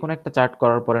হবে, যে কোনো একটা চার্ট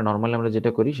করার পরে নর্মালি আমরা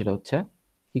যেটা করি সেটা হচ্ছে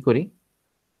কি করি?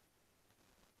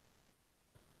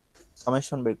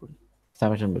 সামেশন বের করি।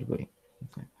 সামেশন বের করি।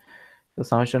 Okay. তো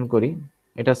সামেশন করি,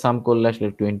 এটা সাম করলে আসলে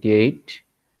 28,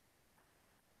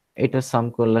 এটা সাম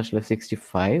করলে আসলে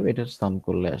 65, এটা সাম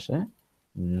করলে আসে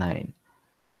 9।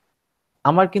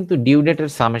 আমার কিন্তু ডিউ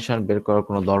ডেটের সামেশন বের করার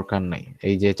কোনো দরকার নাই।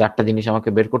 এই যে 4টা জিনিস আমাকে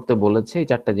বের করতে বলেছে, এই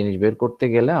 4টা জিনিস বের করতে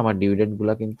গেলে আমার ডিউ ডেট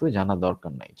গুলা কিন্তু জানা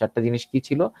দরকার নাই। 4টা জিনিস কি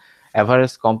ছিল?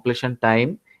 Average completion time,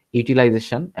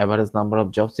 utilisation, average number of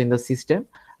jobs in the system,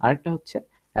 আরেকটা হচ্ছে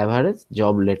এভারেজ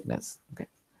জব লেটনেস। ওকে,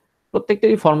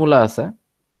 প্রত্যেকটারই ফর্মুলা আছে,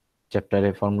 চ্যাপ্টারে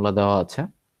ফর্মুলা দেওয়া আছে।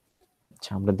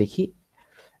 আচ্ছা, আমরা দেখি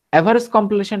এভারেজ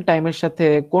কমপ্লিশন টাইমের সাথে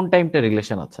কোন টাইমটা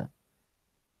রিলেশন আছে?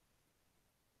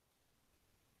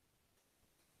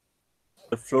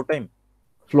 Flow time.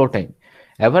 Flow time.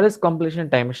 Average completion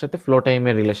টাইমের সাথে ফ্লো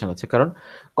টাইমের রিলেশন আছে, কারণ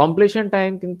কমপ্লিশন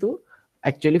টাইম কিন্তু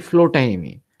অ্যাকচুয়ালি ফ্লো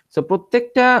টাইমই। সো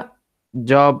প্রত্যেকটা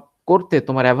জব করতে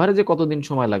তোমার এভারেজে কতদিন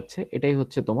সময় লাগছে এটাই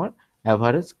হচ্ছে তোমার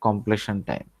এভারেজ কমপ্লিশন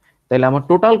টাইম। তাহলে আমার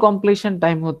টোটাল কমপ্লিশন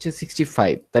টাইম হচ্ছে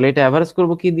 65, তাহলে এটা এভারেজ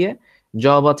করব কি দিয়ে?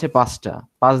 জব আছে 5টা,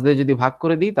 5 দিয়ে যদি ভাগ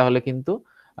করে দিই তাহলে কিন্তু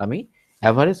আমি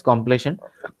এভারেজ কমপ্লিশন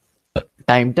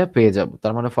টাইমটা পেয়ে যাব।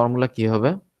 তার মানে ফর্মুলা কি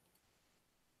হবে?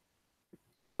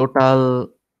 Total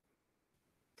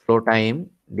flow time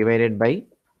divided by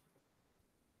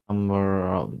number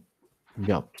of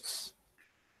jobs.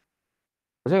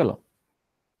 বুঝা গেল?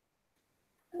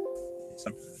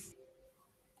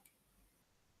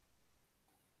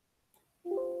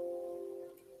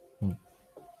 হুম,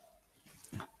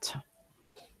 আচ্ছা,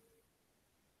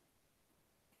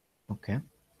 ওকে।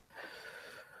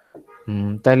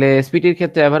 তাহলে এসপিটির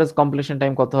ক্ষেত্রে এভারেজ কমপ্লিশন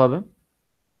টাইম কত হবে?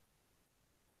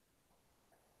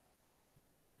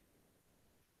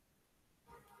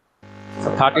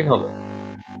 13 হবে।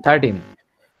 13,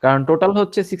 কারণ টোটাল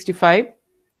হচ্ছে 65,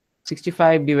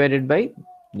 65 ডিভাইডেড বাই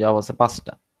জব আছে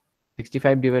 5টা,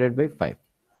 65 ডিভাইডেড বাই 5,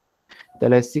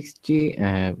 তাহলে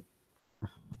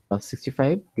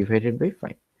 65 ডিভাইডেড বাই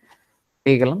 5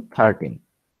 পেয়ে গেলাম 13।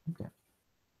 Okay.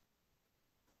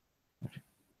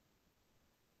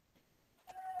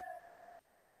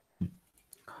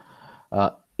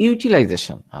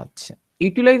 ইউটিলাইজেশন। আচ্ছা,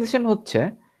 ইউটিলাইজেশন হচ্ছে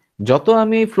যত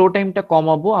আমি ফ্লো টাইমটা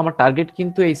কমাবো, আমার টার্গেট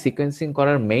কিন্তু এই সিকোয়েন্সিং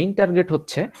করার মেইন টার্গেট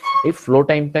হচ্ছে এই ফ্লো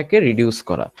টাইমটাকে রিডিউস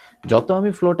করা। যত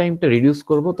আমি ফ্লো টাইমটা রিডিউস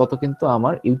করব তত কিন্তু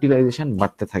আমার ইউটিলাইজেশন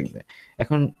বাড়তে থাকবে।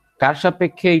 এখন কার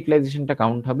সাপেক্ষে ইউটিলাইজেশনটা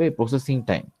কাউন্ট হবে? প্রসেসিং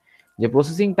টাইম, যে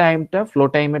প্রসেসিং টাইমটা ফ্লো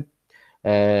টাইমের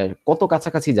কত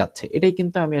কাছাকাছি যাচ্ছে এটাই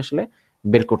কিন্তু আমি আসলে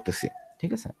বের করতেছি।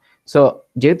 ঠিক আছে, সো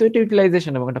যেহেতু এটা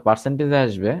ইউটিলাইজেশন এবং একটা পার্সেন্টেজে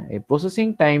আসবে, এই প্রসেসিং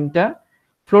টাইমটা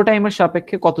ফ্লো টাইমের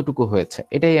সাপেক্ষে কতটুকু হয়েছে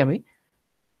এটাই আমি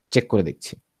চেক করে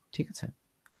দেখছি, ঠিক আছে?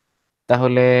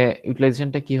 তাহলে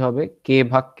ইউটিলাইজেশনটা কি হবে? কে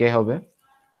ভাগ কে হবে?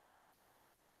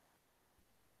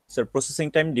 Sir processing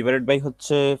time divided by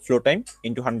হচ্ছে flow time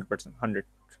into 100%, 100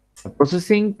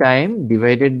 processing time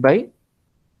divided by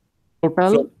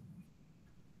total, flow.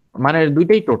 মানে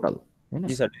দুইটাই টোটাল, তাই না?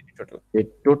 জি sir, total.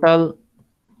 Total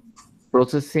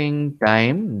processing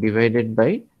time divided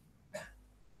by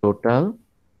total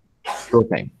flow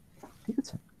time, ঠিক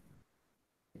আছে?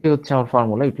 এটা হচ্ছে আমার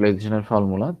ফর্মুলা, ইউটিলাইজেশনের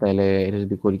ফর্মুলা। তাহলে এটা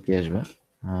যদি করি কি আসবে?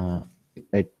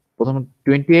 প্রথমে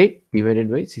 28 ডিভাইডেড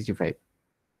বাই 65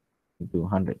 ইন্টু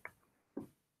 100,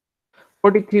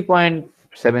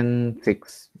 43.76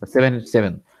 বা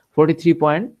 77,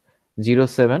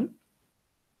 43.07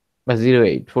 বা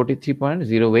 08,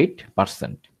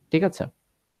 43.08%, ঠিক আছে?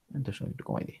 একটু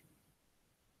কমাই দিই,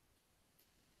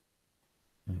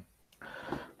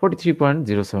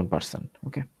 43.07%,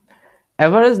 ওকে।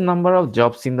 Average number of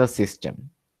jobs in the system,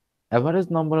 average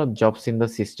number of jobs in the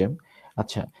system,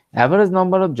 আচ্ছা, average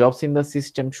number of jobs in the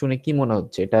system শুনে কি মনে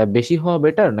হচ্ছে? এটা বেশি হওয়া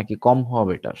বেটার নাকি কম হওয়া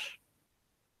বেটার?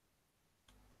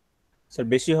 স্যার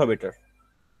বেশি হবে এটার।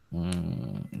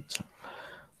 আচ্ছা,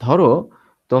 ধরো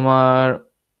তোমার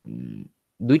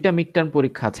দুইটা মিড টার্ম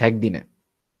পরীক্ষা আছে একদিনে,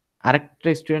 আরেকটা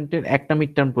স্টুডেন্টের একটা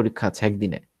মিড টার্ম পরীক্ষা আছে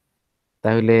একদিনে,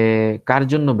 তাহলে কার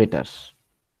জন্য বেটার?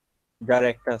 যার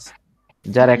একটা আছে।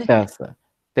 যার একটা আছে।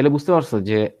 তাহলে বুঝতে পারছো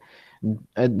যে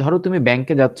ধরো তুমি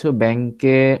ব্যাংকে যাচ্ছ,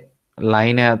 ব্যাংকে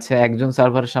লাইনে আছে একজন,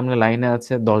 সার্ভারের সামনে লাইনে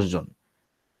আছে 10 জন,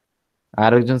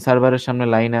 আর একজন সার্ভারের সামনে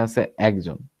লাইনে আছে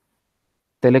একজন,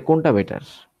 তাহলে কোনটা বেটার?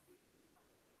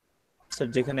 স্যার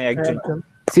যেখানে একজন।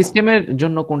 সিস্টেমের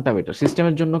জন্য কোনটা বেটার?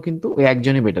 সিস্টেমের জন্য কিন্তু ওই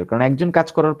একজনই বেটার, কারণ একজন কাজ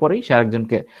করার পরেই সে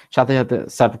আরেকজনকে সাথে সাথে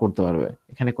সার্ভ করতে পারবে,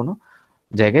 এখানে কোনো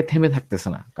জায়গায় থেমে থাকতেছে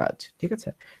না কাজ, ঠিক আছে?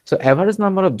 So average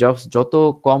number of jobs যত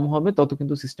কম হবে তত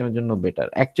কিন্তু সিস্টেমের জন্য better.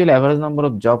 Actually average number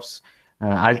of jobs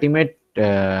ultimate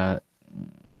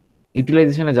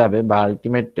ইউটিলাইজেশনে যাবে বা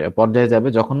আলটিমেট পর্যায়ে যাবে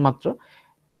যখন মাত্র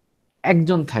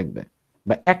একজন থাকবে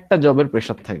বা একটা জবের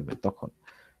প্রেশার থাকবে তখন।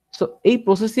 সো এই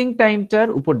প্রসেসিং টাইমটার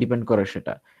উপর ডিপেন্ড করে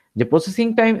সেটা, যে প্রসেসিং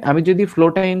টাইম, আমি যদি ফ্লো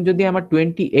টাইম যদি আমার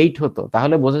 28 হতো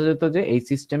তাহলে বোঝা যেত যে এই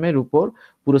সিস্টেমের উপর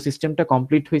পুরো সিস্টেমটা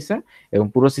কমপ্লিট হয়েছে এবং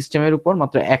পুরো সিস্টেমের উপর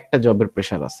মাত্র একটা জবের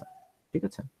প্রেশার আছে, ঠিক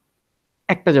আছে?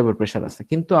 একটা জবের প্রেশার আছে,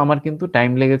 কিন্তু আমার কিন্তু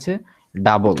টাইম লেগেছে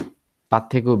ডাবল, তার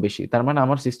থেকেও বেশি। তার মানে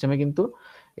আমার সিস্টেমে কিন্তু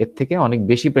এর থেকে অনেক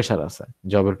বেশি প্রেশার আছে,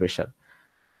 জবের প্রেশার।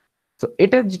 তো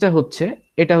এটা যেটা হচ্ছে,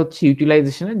 এটা হচ্ছে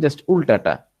ইউটিলাইজেশনের জাস্ট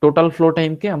উল্টাটা। টোটাল ফ্লো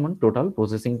টাইমকে এমন টোটাল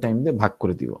প্রসেসিং টাইম দিয়ে ভাগ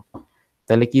করে দিব,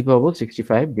 তাহলে কি পাবো?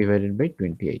 65 ডিভাইডেড বাই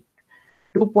 28,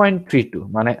 2.32।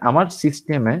 মানে আমার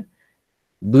সিস্টেমে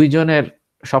দুইজনের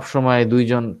সবসময়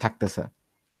দুইজন থাকতেছে,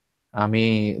 আমি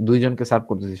দুইজনকে সার্ভ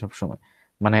করতেছি সবসময়,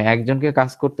 মানে একজনকে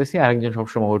কাজ করতেছি আরেকজন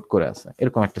সবসময় ওয়েট করে আছে,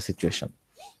 এরকম একটা সিচুয়েশন,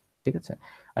 ঠিক আছে?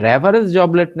 আর অ্যাভারেজ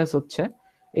জব লেটনেস হচ্ছে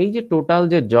এই যে টোটাল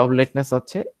যে জব লেটনেস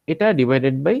আছে এটা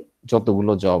ডিভাইডেড বাই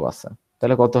যতগুলো জব আছে,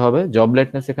 তাহলে কত হবে? জব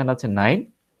লেটনেস এখানে আছে 9,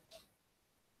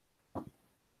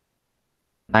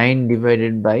 9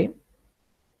 ডিভাইডেড বাই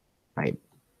 5,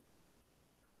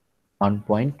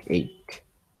 1.8।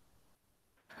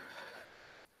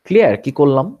 ক্লিয়ার কি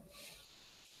করলাম?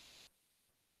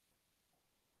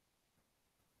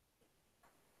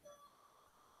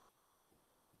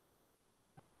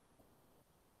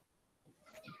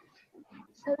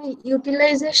 Sir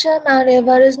utilisation R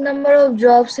average number of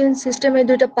jobs in system এই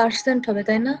দুইটা পার্সেন্ট হবে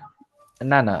তাই না?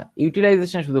 না না,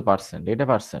 ইউটিলাইজেশন শুধু পার্সেন্ট, এটা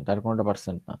পার্সেন্ট, আর কোনটা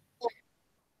পার্সেন্ট না।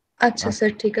 আচ্ছা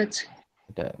স্যার ঠিক আছে।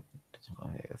 এটা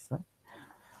হয়ে গেছে,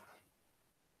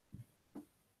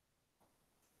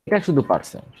 এটা শুধু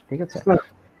পার্সেন্ট, ঠিক আছে?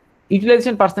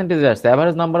 ইউটিলাইজেশন পার্সেন্টেজে আসছে,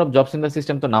 average number of jobs in the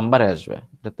system তো নাম্বারে আসবে,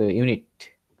 এটা তো ইউনিট।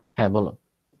 হ্যাঁ বলো।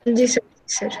 জি sir.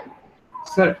 Sir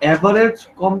sir average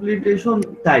completion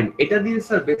time এটা দিয়ে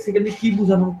স্যার বেসিক্যালি কি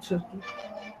বোঝানো হচ্ছে আর কি?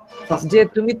 যে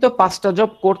তুমি তো 5টা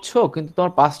জব করছো, কিন্তু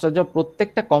তোমার 5টা জব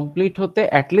প্রত্যেকটা কমপ্লিট হতে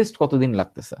অ্যাটলিস্ট কতদিন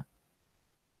লাগতেছে,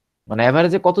 মানে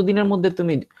এভারেজে কতদিনের মধ্যে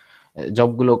তুমি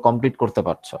জবগুলো কমপ্লিট করতে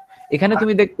পারছো। এখানে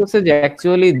তুমি দেখতেছো যে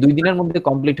অ্যাকচুয়ালি 2 দিনের মধ্যে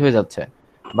কমপ্লিট হয়ে যাচ্ছে,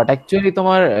 বাট অ্যাকচুয়ালি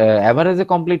তোমার এভারেজে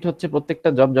কমপ্লিট হচ্ছে প্রত্যেকটা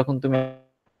জব, যখন তুমি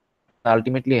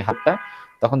আলটিমেটলি হাতটা,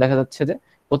 তখন দেখা যাচ্ছে যে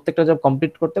প্রত্যেকটা জব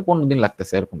কমপ্লিট করতে 15 দিন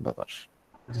লাগতেছে, এরকম ব্যাপার।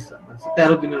 জি স্যার,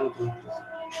 13 দিনের মতো লাগতেছে।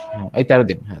 হ্যাঁ, এই 13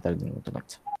 দিন, হ্যাঁ 13 দিনের মতো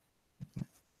লাগছে।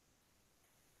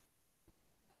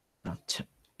 আচ্ছা,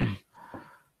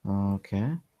 ওকে,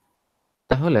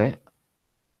 তাহলে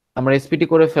আমরা এসপিটি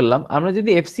করে ফেললাম। আমরা যদি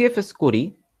এফসিএফএস করি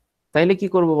তাহলে কি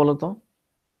করব বলো তো?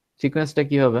 সিকোয়েন্সটা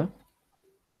কি হবে?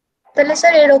 তাহলে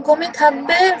স্যার এরকমই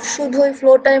থাকবে, শুধু ওই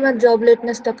ফ্লো টাইম আর জব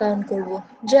লেটনেসটা কাউন্ট করব।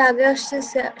 যে আগে আসছে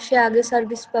সে আগে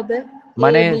সার্ভিস পাবে, এ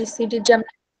মানে বি সি ডি যেমন।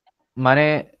 মানে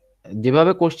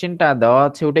যেভাবে কোশ্চেনটা দেওয়া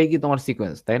আছে ওটাই কি তোমার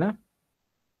সিকোয়েন্স, তাই না?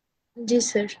 জি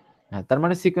স্যার। হ্যাঁ, তার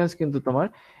মানে সিকোয়েন্স কিন্তু তোমার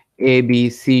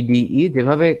ABCDE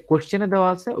যেভাবে কোশ্চেনে দেওয়া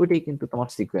আছে ওইটাই কিন্তু তোমার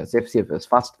sequence, FCFS,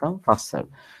 first come first serve.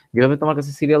 যেভাবে তোমার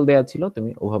কাছে সিরিয়াল দেওয়া ছিল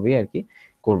তুমি ওভাবেই আর কি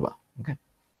করবা। ওকে,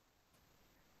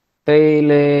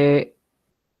 তাইলে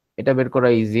এটা বের করা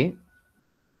ইজি।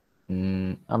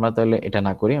 আমরা তাহলে এটা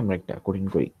না করি, আমরা একটা কঠিন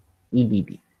করি,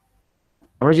 ইডিডি।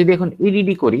 আমরা যদি এখন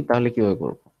ইডিডি করি তাহলে কিভাবে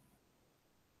করবো?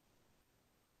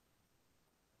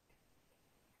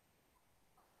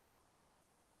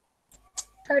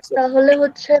 স্যার তাহলে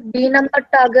হচ্ছে বি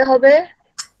নাম্বারটা আগে হবে,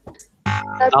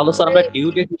 তাহলে স্যার তারপরে আমরা ডিউ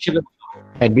ডেট হিসেবে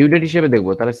হ্যাঁ, ডিউ ডেট হিসেবে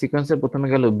দেখবো। তাহলে সিকোয়েন্সের প্রথমে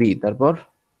গেল বি, তারপর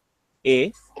এ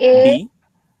এ, ডি এ।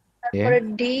 তারপরে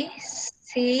ডি,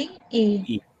 সি, ই।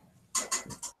 ই।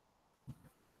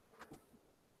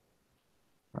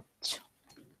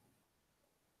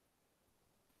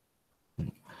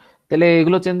 তাহলে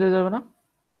এগুলো চেঞ্জ হয়ে যাবে না?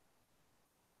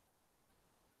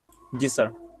 জি স্যার।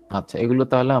 আচ্ছা, এগুলো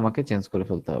তাহলে আমাকে চেঞ্জ করে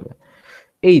ফেলতে হবে।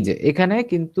 এই যে এখানে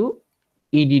কিন্তু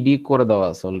ইডিডি করে দেওয়া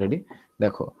আছে অলরেডি।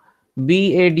 দেখো,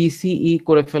 BADCE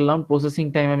করে ফেললাম, প্রসেসিং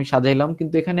টাইম আমি সাজাইলাম,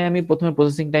 কিন্তু এখানে আমি প্রথমে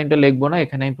প্রসেসিং টাইমটা লিখবো না,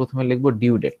 এখানে আমি প্রথমে লিখবো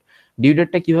ডিউ ডেট। ডিউ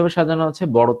ডেটটা কিভাবে সাজানো আছে,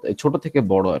 বড় ছোট থেকে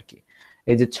বড় আর কি।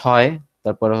 এই যে 6,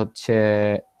 তারপরে হচ্ছে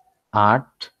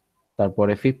 8,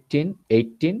 তারপরে 15,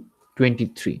 18,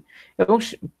 23, এবং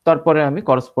তারপরে আমি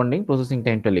করসপন্ডিং প্রসেসিং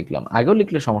টাইমটা লিখলাম। আগেও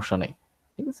লিখলে সমস্যা নেই,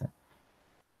 ঠিক আছে।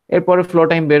 এরপরে ফ্লো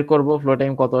টাইম বের করব। ফ্লো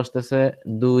টাইম কত আসতেছে,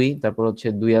 2, তারপর হচ্ছে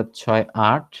 2 আর 6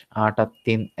 8, 8 আর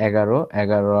 3 11,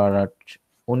 11 আর 8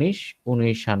 19,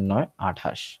 19 আর 9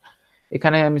 28।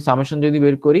 এখানে আমি সামেশন যদি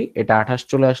বের করি, এটা 28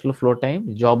 চলে আসলো ফ্লো টাইম।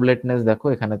 জব লেটনেস দেখো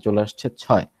এখানে চলে আসছে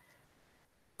 6।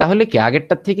 তাহলে কি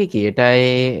আগেরটার থেকে কি এটাই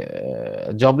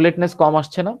জব লেটনেস কম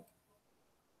আসছে না?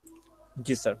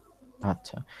 জি স্যার।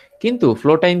 আচ্ছা, কিন্তু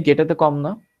ফ্লো টাইম কি এটাতে কম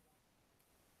না?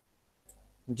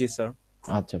 জি স্যার।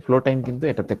 আচ্ছা, ফ্লো টাইম কিন্তু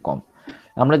এটাতে কম।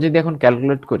 আমরা যদি এখন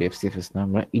ক্যালকুলেট করি, এফসিএফএস না,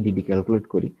 আমরা ইডিডি ক্যালকুলেট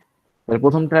করি, তাহলে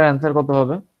প্রথমটার অ্যান্সার কত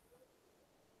হবে?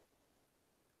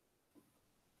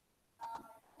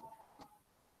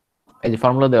 এই যে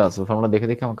ফর্মুলা দেওয়া আছে, ফর্মুলা দেখে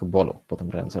দেখে আমাকে বলো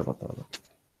প্রথমটার অ্যান্সার কত হবে।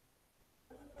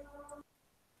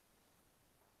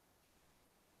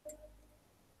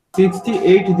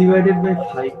 68 divided by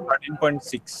 5.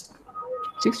 13.6।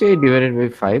 68 ডিভাইডেড বাই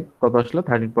 5 কত আসলো?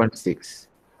 13.6।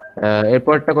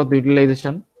 এরপরটা কত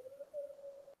ইউটিলাইজেশন?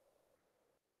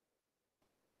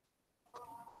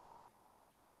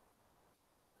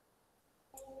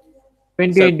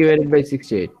 স্যার 28 ডিভাইডেড বাই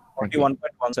 68 নাকি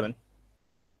 41.17।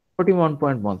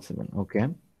 41.17। ওকে,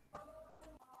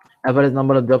 average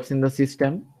number of jobs in the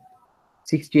system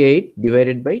 68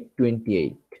 divided by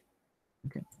 28,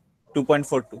 okay,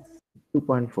 2.42।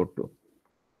 2.42।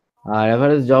 R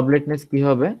average job লেটনেস কি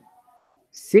হবে?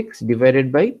 6 divided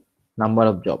by number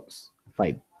of jobs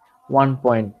 5,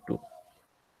 1.2।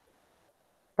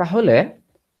 তাহলে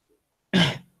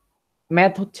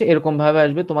ম্যাথ হচ্ছে এরকম ভাবে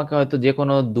আসবে, তোমাকে হয়তো যে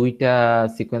কোনো দুইটা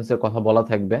সিকোয়েন্সের কথা বলা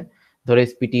থাকবে, ধরো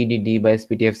এসপিটি ইডিডি বা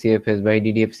এসপিটি এফসিএফএস বা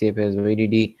ইডিডি এফসিএফএস বা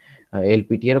ইডিডি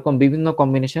এলপিটি, এরকম বিভিন্ন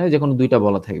কম্বিনেশনে যে কোনো দুইটা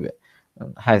বলা থাকবে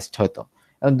হাইস্ট হয়তো।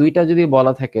 এখন দুইটা যদি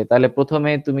বলা থাকে তাহলে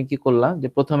প্রথমে তুমি কি করলা, যে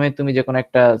প্রথমে তুমি যে কোনো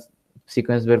একটা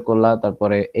সিকোয়েন্স বের করলা,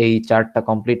 তারপরে এই চার্টটা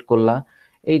কমপ্লিট করলা।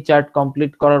 এই চার্ট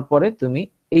কমপ্লিট করার পরে তুমি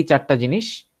এই চারটা জিনিস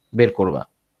বের করবা।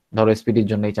 ধরো এসপিটির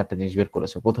জন্য এই চারটা জিনিস বের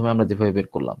করেছো, প্রথমে আমরা যেভাবে বের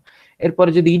করলাম। এরপরে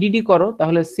যদি ইডিডি করো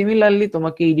তাহলে সিমিলারলি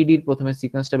তোমাকে ইডিডির প্রথমে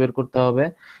সিকোয়েন্সটা বের করতে হবে,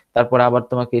 তারপর আবার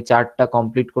তোমাকে এই চার্টটা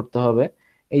কমপ্লিট করতে হবে।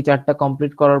 এই চার্টটা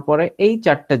কমপ্লিট করার পরে এই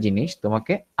চারটা জিনিস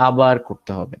তোমাকে আবার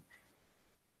করতে হবে।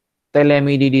 তাহলে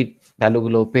আমি ইডিডির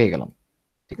ভ্যালুগুলো পেয়ে গেলাম,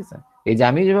 ঠিক আছে। এই যে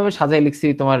আমি যেভাবে সাজাই লিখছি,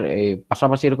 তোমার এই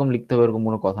পাশাপাশি এরকম লিখতে হবে এরকম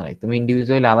কোনো কথা নাই। তুমি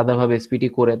ইন্ডিভিজুয়ালি আলাদাভাবে এসপিটি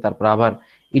করে তারপর আবার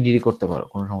ইডিডি করতে পারো,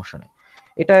 কোনো সমস্যা নেই।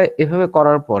 এটা এভাবে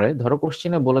করার পরে ধরো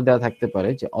কোশ্চেনে বলে দেওয়া থাকতে পারে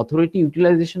যে অথরিটি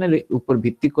ইউটিলাইজেশনের উপর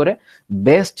ভিত্তি করে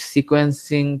বেস্ট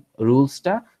সিকোয়েন্সিং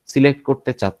রুলসটা সিলেক্ট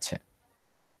করতে চাচ্ছে,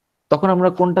 তখন আমরা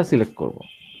কোনটা সিলেক্ট করব?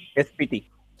 এসপিটি।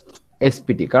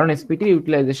 এসপিটি, কারণ এসপিটি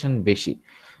ইউটিলাইজেশন বেশি।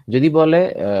 যদি বলে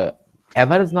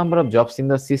average number of jobs in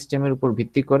the সিস্টেমের উপর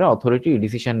ভিত্তি করে অথরিটি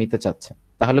ডিসিশন নিতে চাচ্ছে,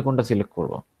 তাহলে কোনটা সিলেক্ট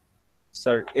করব?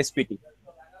 Sir SPT.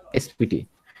 এসপিটি।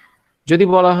 যদি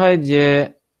বলা হয় যে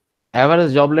অ্যাভারেজ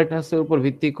জব লেটনেসের উপর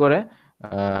ভিত্তি করে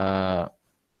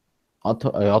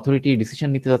অথরিটি ডিসিশন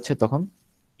নিতে যাচ্ছে, তখন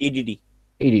ইডিডি।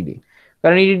 ইডিডি।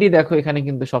 কারণ ইডিডি দেখো এখানে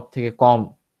কিন্তু সব থেকে কম,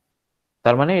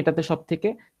 তার মানে এটাতে সব থেকে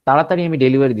তাড়াতাড়ি আমি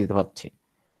ডেলিভারি দিতে পারছি।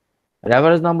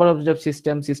 Average number of job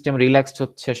system relaxed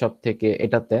হচ্ছে সব থেকে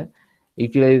এটাতে,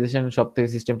 ইউটিলাইজেশন সব থেকে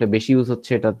সিস্টেমটা বেশি ইউজ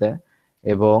হচ্ছে এটাতে,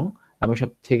 এবং আমি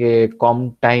সব থেকে কম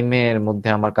টাইমের মধ্যে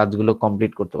আমার কাজগুলো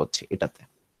কমপ্লিট করতে পারছি এটাতে,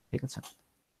 ঠিক আছে।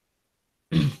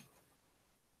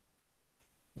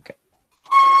 ওকে,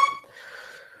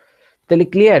 তাহলে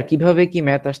ক্লিয়ার কিভাবে কি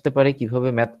ম্যাথ আসতে পারে, কিভাবে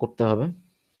ম্যাথ করতে হবে?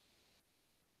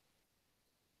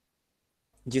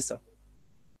 জি স্যার।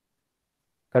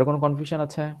 কারো কোনো কনফিউশন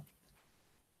আছে?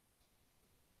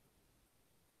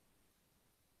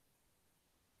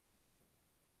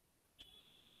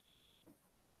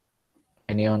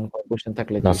 এনিওয়ান কোনো কোশ্চেন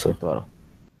থাকলে না জিজ্ঞেস স্যার। করতে পারো।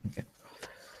 Okay.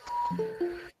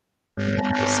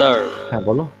 স্যার, হ্যাঁ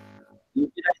বলো।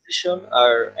 Utilisation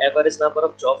R average number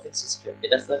of job in system,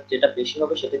 এটা স্যার যেটা বেশি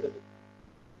হবে সেটা কিন্তু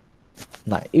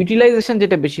না, ইউটিলাইজেশন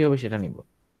যেটা বেশি হবে সেটা নিব,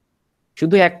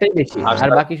 শুধু একটাই বেশি আর আর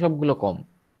স্যার বাকি সবগুলো কম।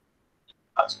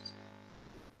 আচ্ছা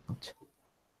আচ্ছা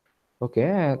ওকে,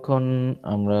 এখন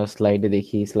আমরা স্লাইডে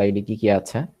দেখি স্লাইডে কি কি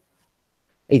আছে।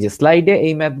 এই যে স্লাইডে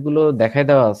এই ম্যাথ গুলো দেখায়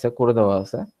দেওয়া আছে, করে দেওয়া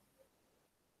আছে।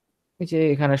 এই যে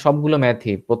এখানে সবগুলো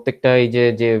ম্যাথই, প্রত্যেকটা এই যে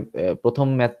যে প্রথম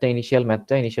ম্যাথটা, ইনিশিয়াল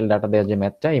ডাটা দেওয়া যে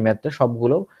ম্যাথটা, এই ম্যাথটা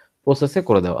সবগুলো প্রসেসে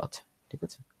করে দেওয়া আছে। ঠিক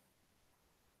আছে,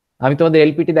 আমি তোমাদের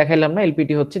এলপিটি দেখাইলাম না,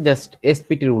 এলপিটি হচ্ছে জাস্ট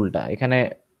এসপিটির উল্টা। এখানে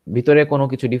ভিতরে কোনো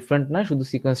কিছু ডিফারেন্ট না, শুধু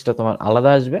সিকোয়েন্সটা তোমার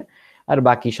আলাদা আসবে, আর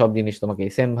বাকি সব জিনিস তোমাকে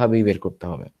সেম ভাবেই বের করতে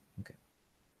হবে।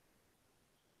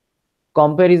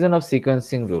 কম্প্যারিজন অফ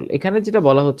সিকোয়েন্সিং রুল, এখানে যেটা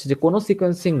বলা হচ্ছে যে কোনো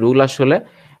সিকোয়েন্সিং রুল আসলে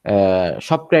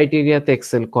সব ক্রাইটেরিয়াতে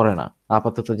এক্সেল করে না।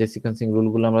 আপাতত যে সিকোয়েন্সিং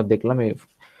রুলগুলো আমরা দেখলাম, এই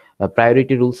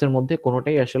প্রায়োরিটি রুলস এর মধ্যে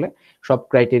কোনোটাই আসলে সব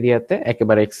ক্রাইটেরিয়াতে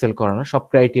একেবারে এক্সেল করে না। সব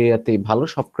ক্রাইটেরিয়াতেই ভালো,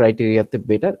 সব ক্রাইটেরিয়াতে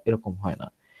বেটার এরকম হয় না।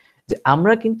 যে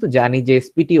আমরা কিন্তু জানি যে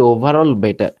এসপিটি ওভারঅল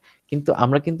বেটার, কিন্তু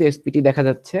আমরা কিন্তু এসপিটি দেখা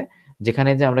যাচ্ছে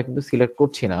যেখানে যে আমরা কিন্তু সিলেক্ট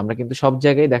করছি না, আমরা কিন্তু সব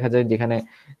জায়গায় দেখা যায় যেখানে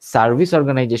সার্ভিস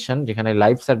অর্গানাইজেশন, যেখানে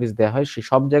লাইভ সার্ভিস দেওয়া হয়, সেই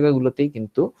সব জায়গাগুলোতেই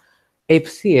কিন্তু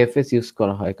এফসিএফএস ইউজ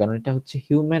করা হয়, কারণ এটা হচ্ছে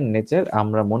হিউম্যান নেচার।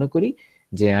 আমরা মনে করি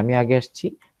যে আমি আগে আসছি,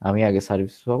 আমি আগে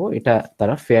সার্ভিস পাবো, এটা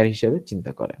তারা ফেয়ার হিসেবে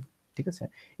চিন্তা করে। ঠিক আছে,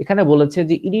 এখানে বলেছে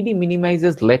যে ইডিডি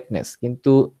মিনিমাইজেস লেটনেস,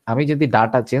 কিন্তু আমি যদি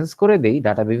ডাটা চেঞ্জ করে দেই,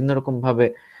 ডাটা বিভিন্ন রকম ভাবে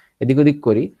এদিক ওদিক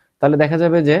করি, তাহলে দেখা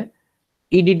যাবে যে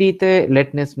ইডিডি তে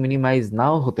লেটনেস মিনিমাইজ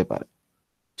নাও হতে পারে।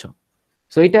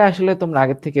 সো এটা আসলে তোমরা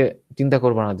আগের থেকে চিন্তা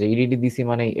করবে না যে ইডিডি দিছি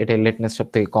মানে এটা লেটনেস সব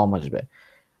থেকে কম আসবে।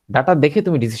 ডাটা দেখে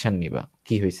তুমি ডিসিশন নিবা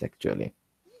কি হয়েছে অ্যাকচুয়ালি।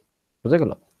 বুঝা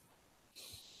গেল?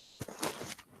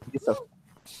 জি স্যার।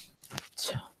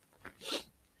 আচ্ছা,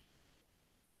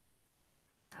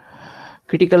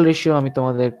 ক্রিটিক্যাল রেশিও আমি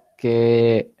তোমাদেরকে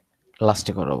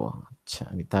লাস্টে করাবো। আচ্ছা,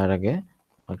 আমি তার আগে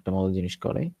একটা মজার জিনিস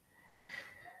করাই।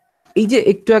 এই যে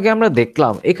একটু আগে আমরা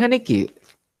দেখলাম এখানে কি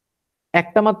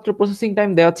একটা মাত্র প্রসেসিং টাইম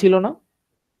দেওয়া ছিল না?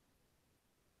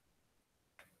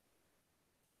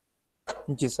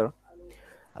 জি স্যার।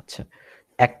 আচ্ছা,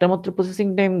 একটা মাত্র প্রসেসিং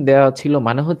টাইম দেওয়া ছিল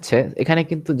মানে হচ্ছে এখানে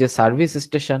কিন্তু যে সার্ভিস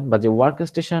স্টেশন বা যে ওয়ার্ক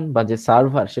স্টেশন বা যে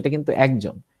সার্ভার, সেটা কিন্তু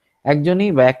একজনই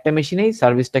বা একটা মেশিনেই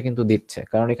সার্ভিসটা কিন্তু দিচ্ছে,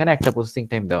 কারণ এখানে একটা প্রসেসিং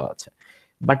টাইম দেওয়া আছে।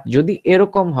 বাট যদি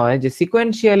এরকম হয় যে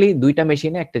সিকোয়েন্সিয়ালি দুইটা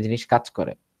মেশিনে একটা জিনিস কাজ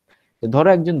করে, ধরো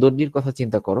একজন দর্জির কথা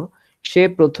চিন্তা করো, সে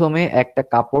প্রথমে একটা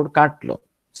কাপড় কাটলো,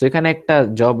 তো এখানে একটা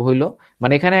জব হইলো,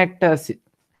 মানে এখানে একটা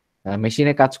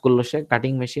মেশিনে কাজ করলো, সে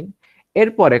কাটিং মেশিন।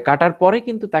 এরপরে কাটার পরে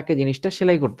কিন্তু তাকে জিনিসটা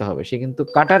সেলাই করতে হবে, সে কিন্তু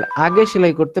কাটার আগে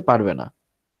সেলাই করতে পারবে না।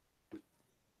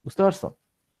 বুঝতে পারছো?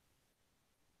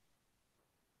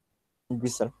 জি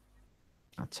স্যার।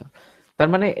 আচ্ছা, তার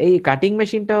মানে এই কাটিং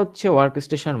মেশিনটা হচ্ছে ওয়ার্ক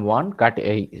স্টেশন ওয়ান,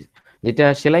 এই যেটা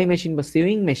সেলাই মেশিন বা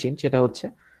সিউইং মেশিন সেটা হচ্ছে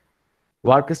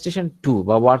ওয়ার্ক স্টেশন টু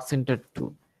বা ওয়ার্ক সেন্টার টু।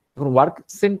 এখন ওয়ার্ক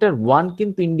সেন্টার ওয়ান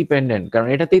কিন্তু ইন্ডিপেন্ডেন্ট, কারণ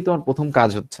এটাতেই তোমার প্রথম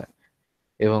কাজ হচ্ছে,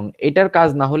 এবং এটার কাজ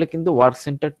না হলে কিন্তু ওয়ার্ক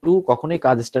সেন্টার টু কখনোই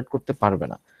কাজ স্টার্ট করতে পারবে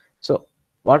না। সো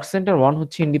ওয়ার্ক সেন্টার ওয়ান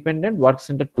হচ্ছে ইন্ডিপেন্ডেন্ট, ওয়ার্ক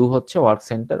সেন্টার টু হচ্ছে ওয়ার্ক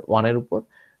সেন্টার ওয়ানের উপর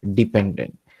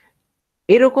ডিপেন্ডেন্ট।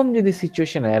 এরকম যদি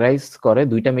সিচুয়েশন অ্যারাইজ করে,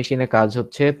 দুইটা মেশিনে কাজ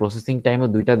হচ্ছে, প্রসেসিং টাইমও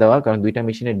দুইটা দেওয়া, কারণ দুইটা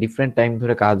মেশিনে ডিফারেন্ট টাইম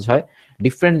ধরে কাজ হয়,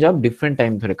 ডিফারেন্ট জব ডিফারেন্ট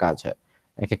টাইম ধরে কাজ হয়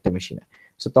এক একটা মেশিনে।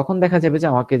 সো তখন দেখা যাবে যে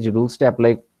আমাকে যে রুলসটা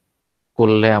অ্যাপ্লাই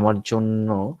করলে আমার জন্য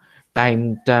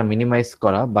টাইমটা মিনিমাইজ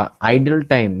করা বা আইডল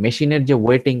টাইম, মেশিনের যে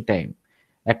ওয়েটিং টাইম,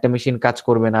 একটা মেশিন কাজ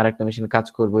করবে না আর একটা মেশিন কাজ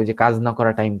করবে, ওই যে কাজ না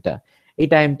করা টাইমটা, এই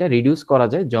টাইমটা রিডিউস করা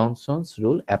যায় জনসনস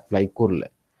রুল অ্যাপ্লাই করলে।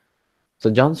 তো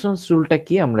জনসনস রুলটা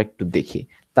কি আমরা একটু দেখি,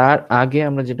 তার আগে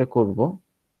আমরা যেটা করব,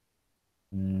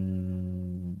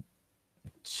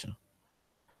 আচ্ছা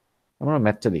আমরা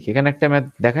ম্যাথটা দেখি। এখানে একটা ম্যাথ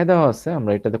দেখাই দেওয়া আছে,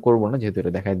 আমরা এটাতে করব না যেহেতু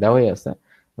এটা দেখাই দেওয়াই আছে,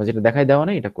 বা যেটা দেখাই দেওয়া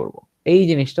নেই এটা করব। এই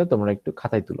জিনিসটা তোমরা একটু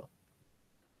খাতায় তুলো।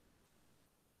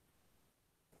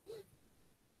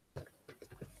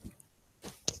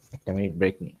 একটা মিনিট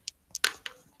ব্রেক নিই।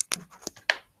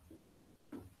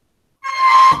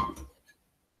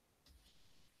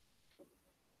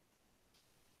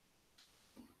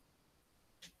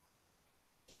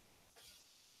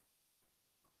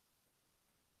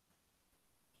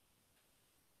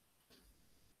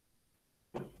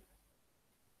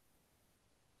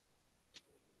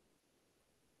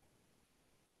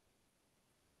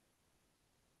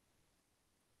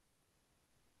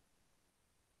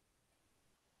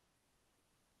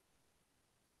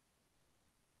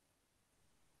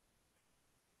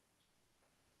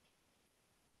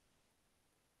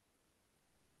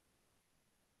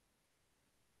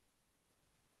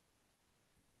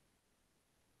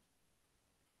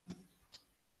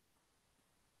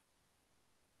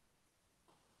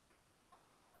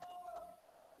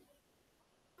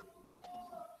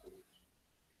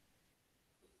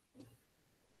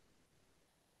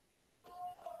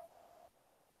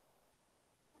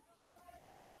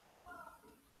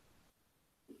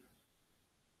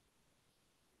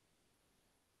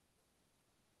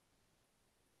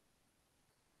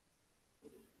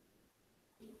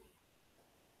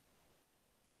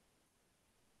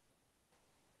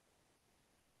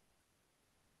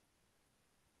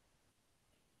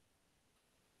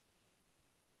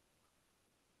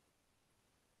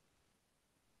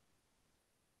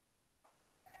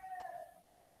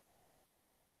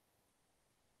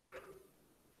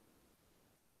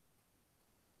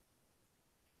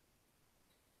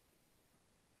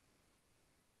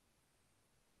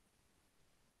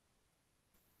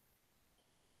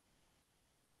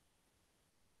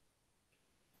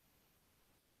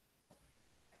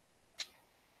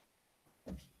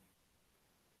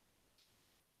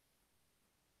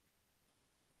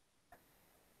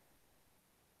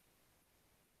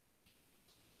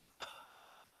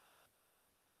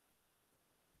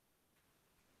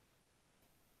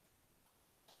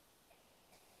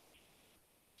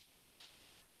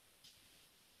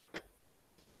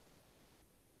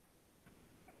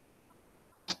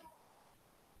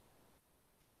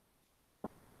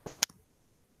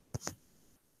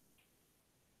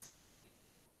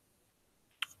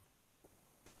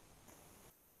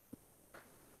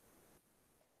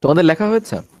 তোমাদের লেখা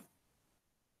হয়েছে?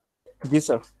 জি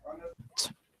স্যার।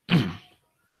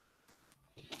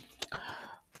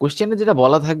 কোশ্চেনে যেটা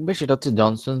বলা থাকবে সেটা হচ্ছে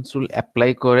জনসনস রুল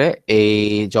অ্যাপ্লাই করে এই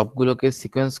জবগুলোকে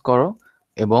সিকোয়েন্স করো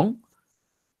এবং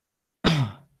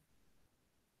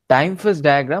টাইম ফেজ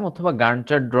ডায়াগ্রাম অথবা গান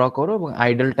চার্ট ড্র করো এবং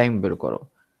আইডল টাইম বের করো।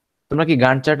 তোমরা কি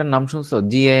গান চার্টের নাম শুনছো?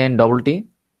 GAN double T.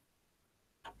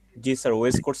 জি স্যার,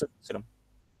 ওয়েস কোর্সে ছিলাম।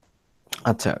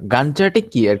 আচ্ছা, গান চার্টে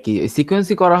কি আর কি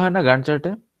সিকোয়েন্সই করা হয় না গান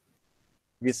চার্টে?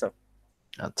 জি স্যার।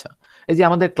 আচ্ছা, এই যে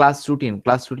আমাদের ক্লাস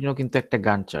রুটিনও কিন্তু একটা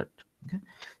গান চার্ট।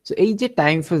 তো এই যে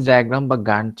টাইম ফেজ ডায়াগ্রাম বা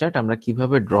গান চার্ট আমরা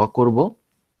কিভাবে ড্র করব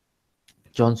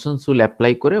জনসনস রুল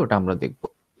অ্যাপ্লাই করে ওটা আমরা দেখব।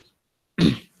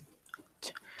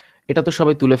 এটা তো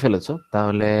সবাই তুলে ফেলেছো,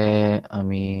 তাহলে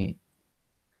আমি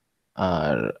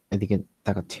আর এদিকে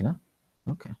তাকাচ্ছি না।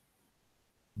 ওকে,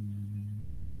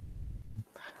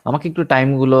 আমাকে একটু টাইম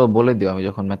গুলো বলে দিও, আমি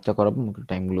যখন ম্যাথটা করাবো আমাকে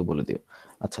টাইম গুলো বলে দিও।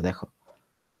 আচ্ছা দেখো,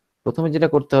 প্রথমে যেটা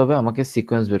করতে হবে আমাকে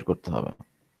সিকোয়েন্স বের করতে হবে।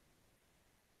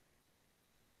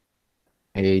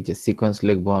 এই যে সিকোয়েন্স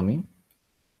লিখবো আমি,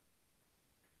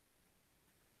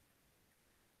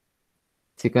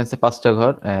 সিকোয়েন্সে 5টা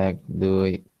ঘর, 1 2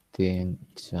 3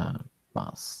 4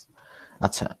 5।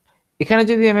 আচ্ছা, এখানে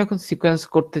যদি আমি এখন সিকোয়েন্স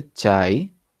করতে চাই,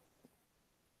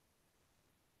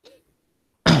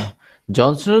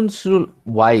 জনসনস রুল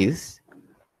ওয়াইজ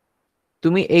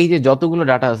তুমি এই যে যতগুলো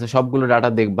ডাটা আছে সবগুলো ডাটা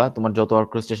দেখবা, তোমার যত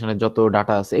অর্কেস্ট্রেশনের যত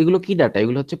ডাটা আছে এগুলো কি ডাটা,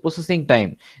 এগুলো হচ্ছে প্রসেসিং টাইম।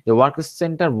 যে ওয়ার্ক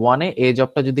সেন্টার 1-এ এই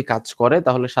জবটা যদি কাজ করে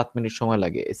তাহলে 7 মিনিট সময়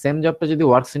লাগে, সেম জবটা যদি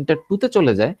ওয়ার্ক সেন্টার 2-তে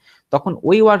চলে যায় তখন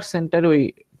ওই ওয়ার্ক সেন্টারে ওই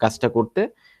কাজটা করতে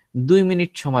 2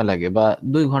 মিনিট সময় লাগে বা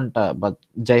 2 ঘন্টা বা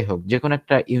যাই হোক যে কোনো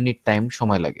একটা ইউনিট টাইম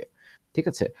সময় লাগে। ঠিক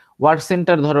আছে, ওয়ার্ক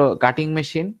সেন্টার ধরো কাটিং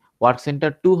মেশিন, ওয়ার্ক সেন্টার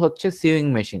 2 হচ্ছে সিউইং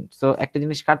মেশিন। তো একটা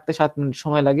জিনিস কাটতে 7 মিনিট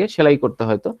সময় লাগে, সেলাই করতে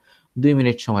হয়তো 2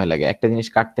 মিনিট সময় লাগে। একটা জিনিস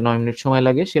কাটতে 9 মিনিট সময়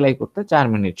লাগে, সেলাই করতে 4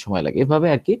 মিনিট সময় লাগে। এভাবে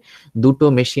আর কি দুটো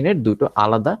মেশিনের দুটো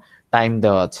আলাদা টাইম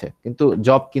দেওয়া আছে, কিন্তু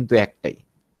জব কিন্তু একটাই।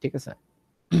 ঠিক আছে,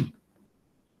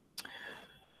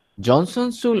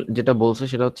 জনসনস রুল যেটা বলছে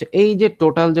সেটা হচ্ছে এই যে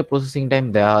টোটাল যে প্রসেসিং টাইম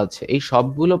দেওয়া আছে এই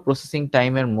সবগুলো প্রসেসিং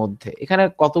টাইমের মধ্যে এখানে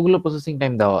কতগুলো প্রসেসিং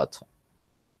টাইম দেওয়া আছে?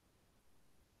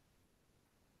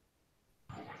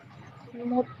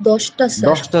 মোট 10টা স্যার।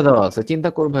 10টা দেওয়া আছে। চিন্তা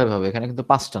করবে এভাবে, এখানে কিন্তু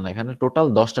 5টা না, এখানে টোটাল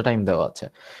 10টা টাইম দেওয়া আছে।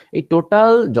 এই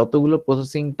টোটাল যতগুলো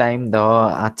প্রসেসিং টাইম দেওয়া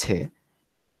আছে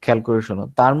খেয়াল করে শোনো,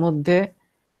 তার মধ্যে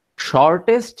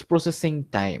শর্টেস্ট প্রসেসিং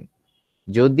টাইম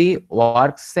যদি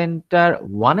ওয়ার্ক সেন্টার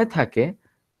 1-এ থাকে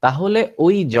তাহলে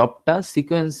ওই জবটা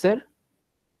সিকোয়েন্সের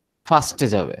ফার্স্টে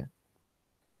যাবে।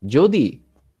 যদি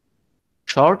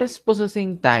shortest processing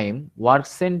time work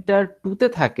centre 2-তে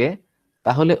থাকে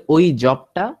তাহলে ওই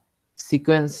জবটা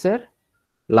সিকোয়েন্সের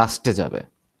লাস্টে যাবে।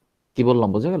 কি বললাম,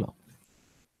 বোঝা গেল?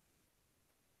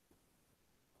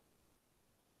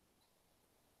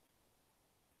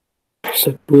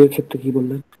 স্যার 2 এর ক্ষেত্রে কি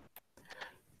বললেন?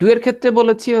 2 এর ক্ষেত্রে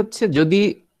বলেছি হচ্ছে যদি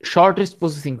শর্টেস্ট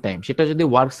প্রসেসিং টাইম সেটা যদি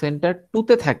ওয়ার্ক সেন্টার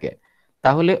 2-তে থাকে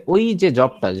তাহলে ওই যে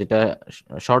জবটা যেটা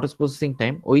শর্টেস্ট প্রসেসিং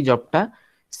টাইম ওই জবটা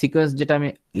সিকোয়েন্স যেটা আমি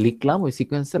লিখলাম ওই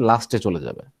সিকোয়েন্সের লাস্টে চলে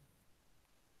যাবে।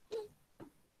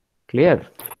 ক্লিয়ার?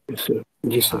 স্যার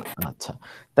জি স্যার। আচ্ছা,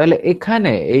 তাহলে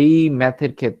এখানে এই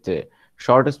ম্যাথের ক্ষেত্রে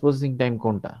শর্টেস্ট প্রসেসিং টাইম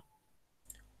কোনটা?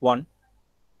 1।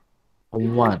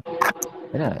 1,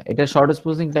 তাই না? এটা শর্টেস্ট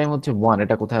প্রসেসিং টাইম হচ্ছে 1,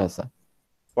 এটা কোথায় আছে?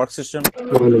 Work system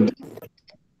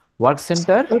work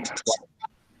centre,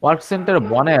 work centre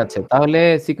 1-এ আছে, তাহলে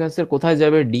সিকোয়েন্সের কোথায়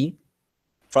যাবে? ডি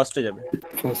ফার্স্টে যাবে।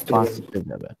 ফার্স্টে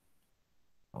যাবে।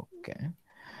 ওকে,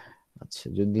 আচ্ছা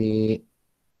যদি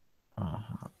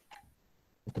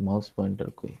এটা মাউস পয়েন্টার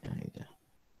কই, এই যে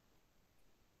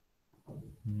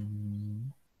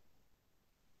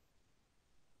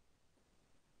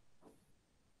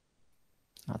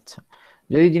আচ্ছা,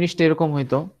 যদি জিনিসটা এরকম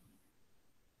হইতো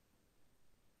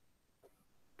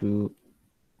 2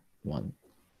 1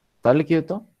 তাহলে কি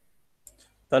হতো?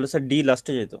 তাহলে স্যার ডি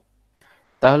লাস্টে যেত।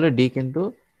 তাহলে ডি কিন্তু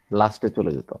লাস্টে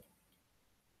চলে যেত।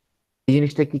 এই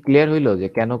জিনিসটা কি ক্লিয়ার হইলো যে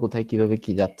কেন কোথায় কিভাবে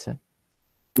কি যাচ্ছে?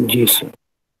 জি স্যার।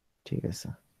 ঠিক আছে,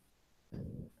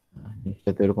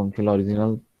 জিনিসটা তো এরকম ছিল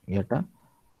অরিজিনাল ইয়েটা।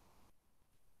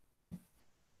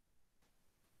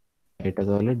 এটা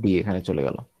তাহলে ডি এখানে চলে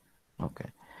গেল। ওকে,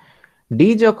 ডি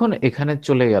যখন এখানে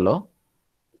চলে গেল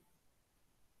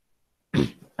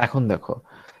এখন দেখো,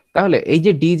 তাহলে এই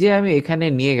যে ডি যে আমি এখানে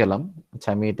নিয়ে গেলাম, আচ্ছা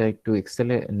আমি এটা একটু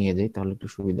এক্সেলে নিয়ে যাই তাহলে একটু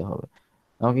সুবিধা হবে।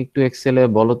 আমাকে একটু এক্সেলে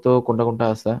বলো তো কোনটা কোনটা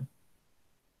আছে।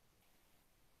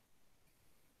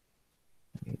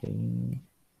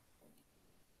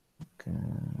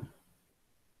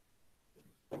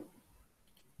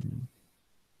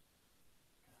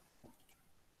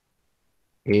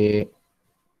 এ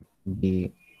বি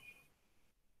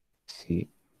সি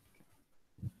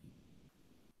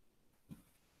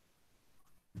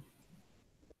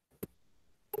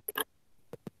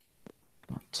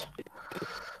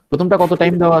প্রথমটা কত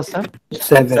টাইম দেওয়া আছে?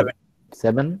 7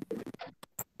 7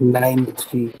 9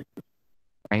 3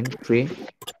 9 3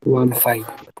 1 5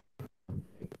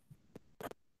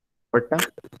 পরেরটা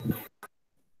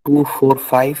 2 4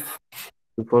 5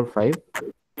 2 4 5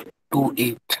 2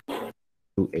 8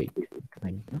 2 8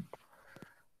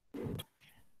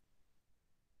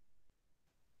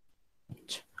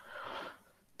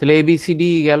 তাহলে ABCD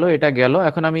গেল, এটা গেল।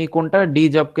 এখন আমি কোনটা ডি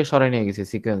জবকে সরাই নিয়ে গেছি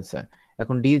সিকোয়েন্সে।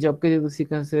 এখন ডি জবকে যদি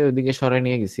সিকোয়েন্সে ওইদিকে সরাই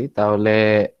নিয়ে গেছি, তাহলে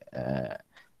আহ,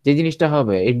 যে জিনিসটা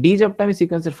হবে, এই ডি জবটা আমি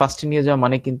সিকোয়েন্সের ফার্স্টে নিয়ে যাওয়া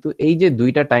মানে কিন্তু এই যে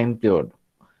দুইটা টাইম পিরিয়ড,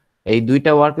 এই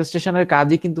দুইটা ওয়ার্ক স্টেশনের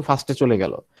কাজই কিন্তু ফার্স্টে চলে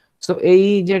গেল। সো এই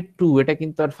যে 2, এটা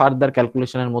কিন্তু আর ফার্দার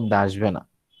ক্যালকুলেশনের মধ্যে আসবে না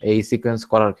এই সিকোয়েন্স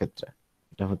করার ক্ষেত্রে।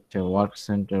 এটা হচ্ছে ওয়ার্ক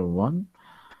সেন্টার 1,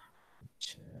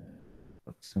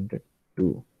 ওয়ার্ক সেন্টার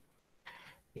 2,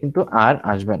 কিন্তু আর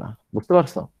আসবে না। বুঝতে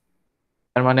পারছো?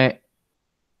 তার মানে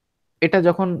এটা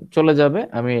যখন চলে যাবে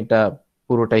আমি এটা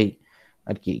পুরোটাই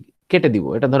আর কি কেটে দিব।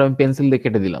 এটা ধরো আমি পেন্সিল দিয়ে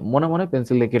কেটে দিলাম, মনে মনে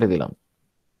পেন্সিল দিয়ে কেটে দিলাম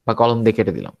বা কলম দিয়ে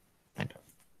কেটে দিলাম। এটা।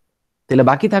 তাহলে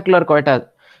বাকি থাকলো আর কয়টা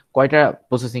কয়টা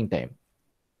প্রসেসিং টাইম?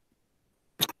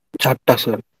 4টা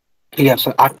স্যার, ঠিক আছে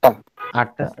 8টা।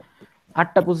 8টা।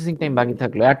 8টা প্রসেসিং টাইম বাকি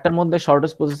থাকলো। 8টার মধ্যে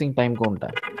শর্টেস্ট প্রসেসিং টাইম কোনটা?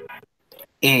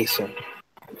 এ স্যার,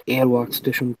 এর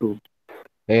ওয়ার্কস্টেশন 2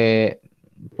 এ,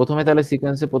 প্রথমে তাহলে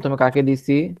সিকোয়েন্সে প্রথমে কাকে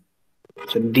দিছি?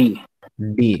 Sir, D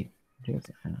D. ঠিক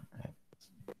আছে, হ্যাঁ,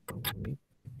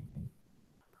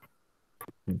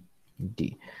 ডি।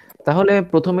 তাহলে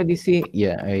প্রথমে দিছি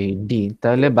এই ডি,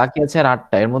 তাহলে বাকি আছে আর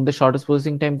 8টা। এর মধ্যে শর্টেস্ট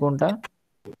প্রসেসিং টাইম কোনটা?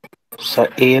 স্যার,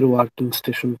 এর ওয়ার্কিং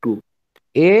স্টেশন 2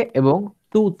 এ এবং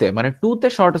 2 তে, মানে 2 তে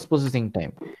শর্টেস্ট প্রসেসিং টাইম।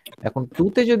 এখন 2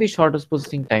 তে যদি শর্টেস্ট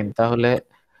প্রসেসিং টাইম, তাহলে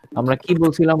আমরা কি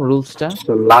বলছিলাম রুলসটা?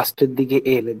 স্যার, লাস্টের দিকে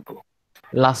এ লিখবো।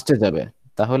 লাস্টে যাবে।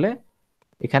 তাহলে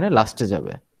এখানে লাস্টে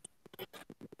যাবে,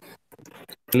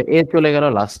 তাহলে এ চলে গেল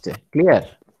লাস্টে। ক্লিয়ার?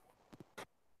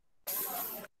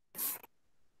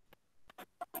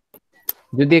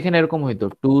 যদি এখানে এরকম হইতো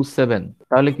 2 7,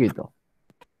 তাহলে কি হইতো?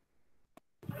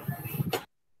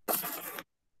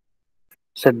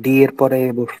 স্যার, ডি এর পরে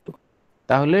এ বসতো।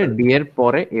 তাহলে ডি এর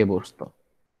পরে এ বসতো।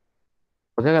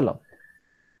 বোঝা গেল?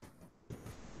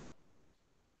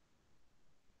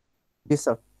 জি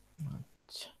স্যার।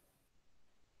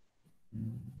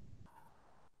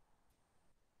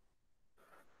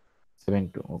 7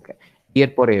 2, ওকে। এর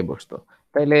পরে এ বসতো।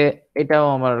 তাইলে এটাও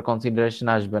আমার কনসিডারেশন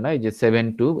আসবে না, এই যে 7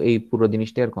 2, এই পুরো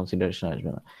জিনিসটা আর কনসিডারেশন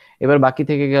আসবে না। এবার বাকি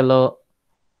থেকে গেল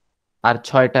আর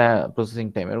 6টা প্রসেসিং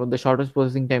টাইম। এর মধ্যে শর্টেস্ট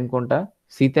প্রসেসিং টাইম কোনটা?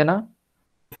 সি তে না?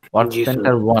 ওয়ার্ক জি স্যার,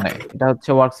 সেন্টার 1 এ। এটা হচ্ছে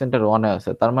ওয়ার্ক সেন্টার 1 এ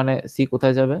আছে, তার মানে সি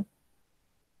কোথায় যাবে?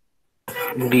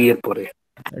 ডি এর পরে।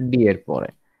 ডি এর পরে।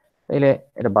 তাইলে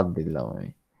এটা বাদ দিয়ে দিলাম আমি।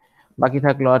 বাকি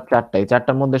থাকলো আর 4টাই।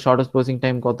 4টার মধ্যে শর্টেস্ট প্রসেসিং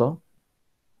টাইম কত?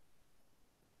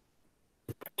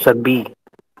 স্যার, বি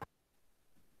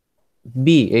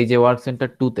বি, এই যে ওয়ার্ক সেন্টার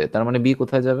 2 তে, তার মানে বি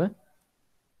কোথায় যাবে?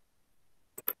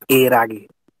 এর আগে।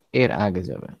 এর আগে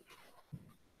যাবে।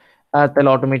 আর তাহলে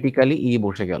অটোমেটিক্যালি ই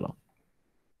বসে গেল।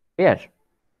 ক্লিয়ার?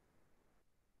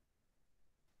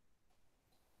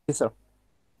 জি স্যার।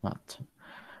 আচ্ছা,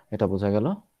 এটা বোঝা গেল।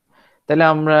 তাহলে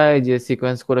আমরা এই যে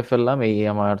সিকোয়েন্স করে ফেললাম, এই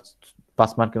আমার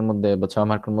 5 মার্কের মধ্যে বা 6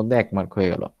 মার্কের মধ্যে 1 মার্ক হয়ে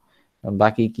গেল।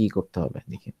 বাকি কি করতে হবে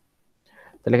দেখি।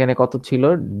 তাহলে এখানে কত ছিল?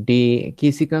 ডি, কি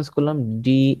সিকোয়েন্স করলাম?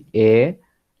 ডি এ,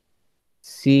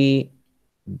 সি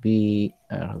বি,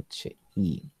 আর হচ্ছে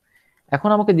ই। এখন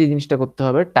আমাকে যে জিনিসটা করতে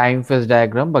হবে, টাইম ফেজ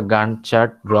ডায়াগ্রাম বা গান্ট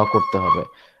চার্ট ড্র করতে হবে।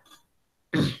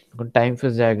 এখন টাইম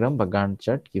ফেজ ডায়াগ্রাম বা গান্ট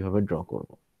চার্ট কিভাবে ড্র করব?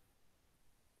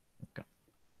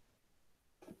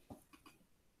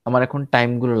 আমার এখন টাইম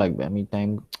গুলো লাগবে। আমি টাইম,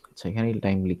 আচ্ছা এখানে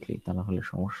টাইম লিখলি, তা না হলে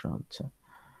সমস্যা হচ্ছে।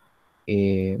 A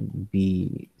B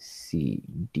C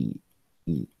D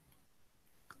E,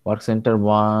 work centre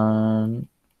 1,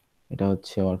 এটা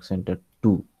হচ্ছে ওয়ার্ক সেন্টার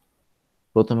 2।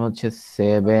 প্রথমে হচ্ছে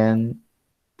 7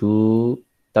 2,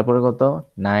 তারপরে কত?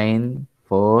 9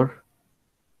 4,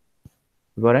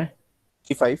 তারপরে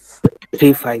 3 5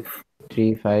 3 5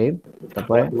 3 5,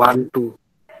 তারপরে 1 2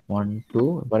 1 2,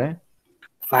 তারপরে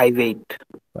 5 8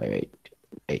 5 8।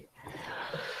 এই,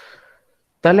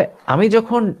 তাহলে আমি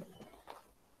যখন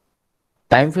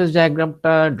টাইম ফেজ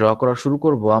ডায়াগ্রামটা ড্র করা শুরু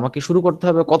করব, আমাকে শুরু করতে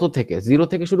হবে কত থেকে? 0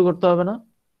 থেকে শুরু করতে হবে না?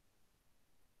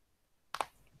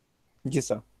 জি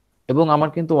স্যার। এবং আমার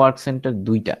কিন্তু ওয়ার্ক সেন্টার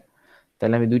 2টা।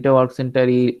 তাহলে আমি 2টা ওয়ার্ক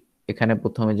সেন্টারই এখানে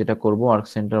প্রথমে যেটা করব, ওয়ার্ক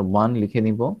সেন্টার 1 লিখে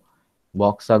নিব,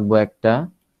 বক্স আঁকবো একটা।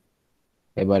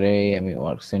 এবারে আমি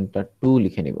ওয়ার্ক সেন্টার 2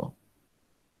 লিখে নিব।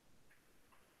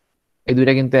 এই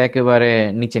দুইটা কিন্তু একেবারে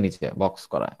নিচে নিচে বক্স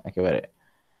করা, একেবারে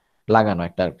লাগানো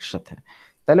একটা আরেকটার সাথে।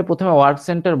 তাহলে প্রথমে ওয়ার্ক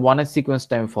সেন্টার ওয়ানের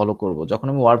সিকোয়েন্সটা আমি ফলো করব। যখন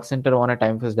আমি ওয়ার্ক সেন্টার ওয়ানের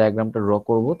টাইম ফেজ ডায়াগ্রামটা ড্র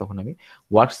করব তখন আমি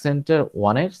ওয়ার্ক সেন্টার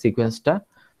ওয়ানের সিকোয়েন্সটা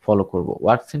ফলো করব।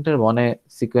 ওয়ার্ক সেন্টার ওয়ানের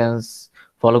সিকোয়েন্স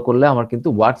ফলো করলে আমার কিন্তু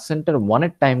ওয়ার্ক সেন্টার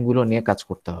ওয়ানের টাইমগুলো নিয়ে কাজ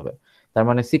করতে হবে। তার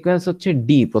মানে সিকোয়েন্স হচ্ছে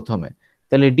ডি প্রথমে,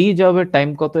 তাহলে ডি জবের টাইম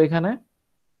কত এখানে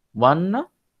 1 না?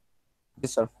 জি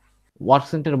স্যার। ওয়ার্ক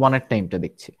সেন্টার ওয়ানের টাইমটা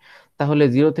দেখছি, তাহলে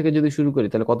 0 থেকে যদি শুরু করি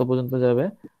তাহলে কত পর্যন্ত যাবে?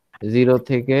 0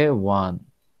 থেকে 1,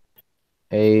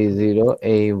 এই 0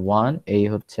 এই 1 এই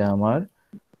হচ্ছে আমার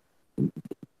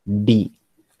ডি।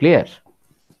 ক্লিয়ার?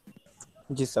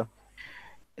 জি স্যার।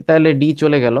 তাহলে ডি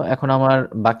চলে গেল, এখন আমার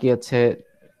বাকি আছে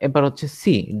এবার হচ্ছে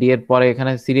সি। ডি এর পরে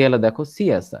এখানে সিরিয়ালে দেখো সি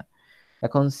আছে।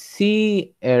 এখন সি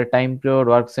এর টাইম পিরিয়ড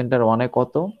ওয়ার্ক সেন্টার ওয়ানে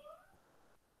কত?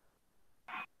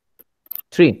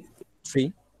 3।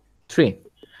 3।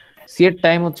 সি এর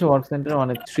টাইম হচ্ছে ওয়ার্ক সেন্টার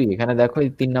ওয়ানে 3, এখানে দেখো এই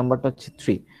 3 নাম্বারটা হচ্ছে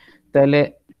 3। তাহলে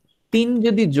 3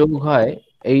 যদি যোগ হয়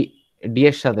এই ডি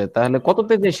এর সাথে তাহলে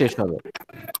কততে যে শেষ হবে?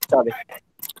 4-এ।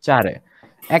 4-এ।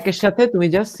 একের সাথে তুমি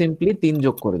জাস্ট সিম্পলি 3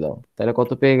 যোগ করে দাও, তাহলে কত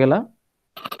পেয়ে গেলা?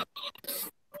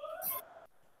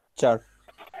 4।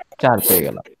 4 পেয়ে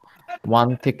গেলাম। 1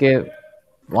 থেকে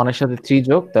 1 এর সাথে 3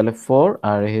 যোগ তাহলে 4,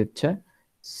 আর এই হচ্ছে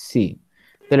সি।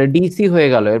 তাহলে ডিসি হয়ে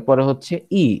গেল। এরপরে হচ্ছে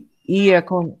ই। ই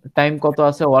এখন টাইম কত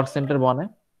আছে ওয়ার্ক সেন্টার ওয়ানে?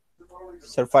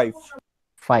 স্যার 5।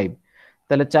 5।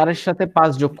 তাহলে 4 এর সাথে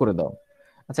 5 যোগ করে দাও।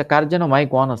 আচ্ছা, কার যেন মাইক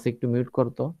ওয়ান আছে, একটু মিউট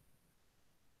করতো।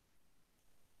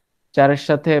 4 এর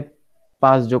সাথে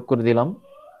 5 যোগ করে দিলাম,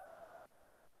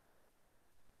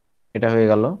 এটা হয়ে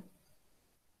গেল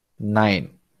 9।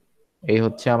 এই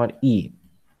হচ্ছে আমার ই।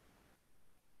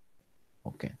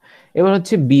 ওকে, এবার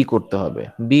হচ্ছে বি করতে হবে।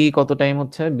 বি কত টাইম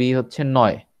হচ্ছে? বি হচ্ছে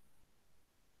 9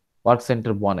 ওয়ার্ক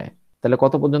সেন্টার ওয়ানে, তাহলে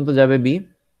কত পর্যন্ত যাবে বি?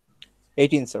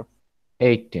 18 স্যার।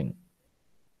 18।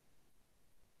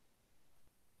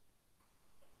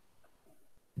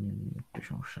 একটু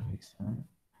সমস্যা হয়েছে।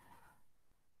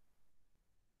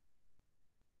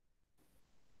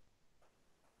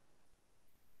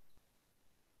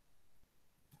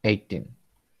 18।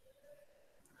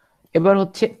 এবার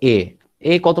হচ্ছে এ।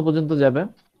 এ কত পর্যন্ত যাবে?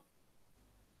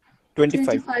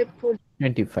 25।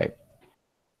 25।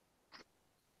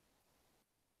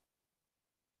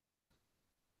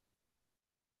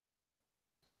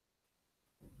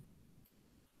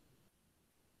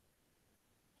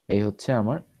 এই হচ্ছে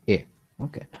আমার এ।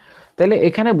 ওকে, তাহলে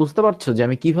এখানে বুঝতে পারছো যে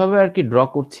আমি কিভাবে আর কি ড্র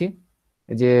করছি,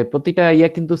 যে প্রতিটা ইয়া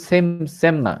কিন্তু সেম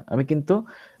সেম না। আমি কিন্তু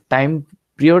টাইম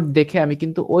পিরিয়ড দেখে আমি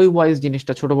কিন্তু ওই ওয়াইজ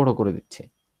জিনিসটা ছোট বড় করে দিচ্ছি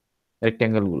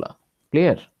রেক্ট্যাঙ্গেল গুলা।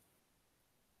 ক্লিয়ার?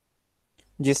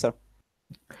 জি স্যার।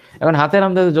 এখন হাতের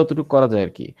আন্দাজে যতটুকু করা যায়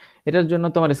আর কি। এটার জন্য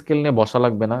তোমার স্কেল নিয়ে বসা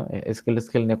লাগবে না,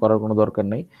 স্কেল নিয়ে করার কোনো দরকার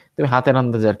নেই। তুমি হাতের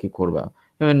আন্দাজে আর কি করবা।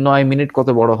 তুমি 9 মিনিট কত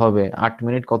বড় হবে, 8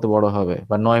 মিনিট কত বড় হবে,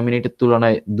 বা 9 মিনিটের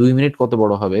তুলনায় 2 মিনিট কত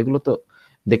বড় হবে, এগুলো তো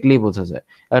দেখলেই বোঝা যায়।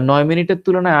 আর 9 মিনিটের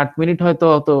তুলনায় 8 মিনিট হয়তো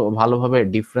অত ভালোভাবে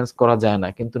ডিফারেন্স করা যায় না,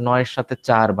 কিন্তু 9 এর সাথে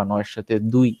 4 বা 9 এর সাথে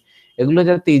 2 এগুলো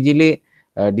যাতে ইজিলি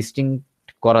ডিস্টিংক্ট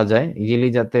করা যায়, ইজিলি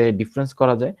যাতে ডিফারেন্স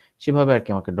করা যায়, সেভাবে আর কি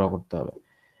আমাকে ড্র করতে হবে।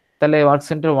 তাহলে ওয়ার্ক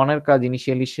সেন্টার ওয়ানের কাজ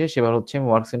ইনিশিয়ালি শেষ। এবার হচ্ছে আমি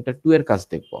ওয়ার্ক সেন্টার 2 এর কাজ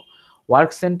দেখব।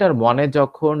 ওয়ার্ক সেন্টার ওয়ানে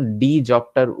যখন ডি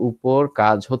জবটার উপর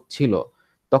কাজ হচ্ছিল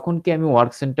তখন কি আমি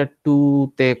ওয়ার্ক সেন্টার 2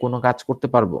 তে কোনো কাজ করতে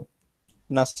পারবো?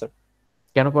 না স্যার,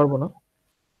 কেন পারবো না?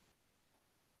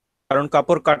 কারণ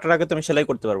কাপড় কাটার আগে তো আমি সেলাই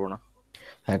করতে পারবো না।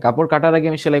 হ্যাঁ, কাপড় কাটার আগে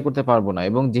আমি সেলাই করতে পারবো না,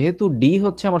 এবং যেহেতু ডি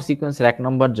হচ্ছে আমার সিকোয়েন্সের 1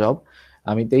 নম্বর জব,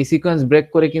 আমি তো এই সিকোয়েন্স ব্রেক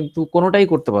করে কিন্তু কোনোটাই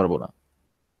করতে পারবো না।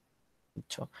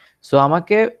 বুঝছো? সো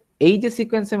আমাকে এই যে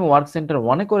সিকোয়েন্স আমি ওয়ার্ক সেন্টার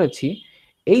ওয়ানে করেছি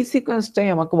এই সিকোয়েন্সটাই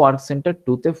আমাকে ওয়ার্ক সেন্টার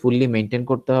 2 তে ফুললি মেনটেন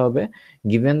করতে হবে,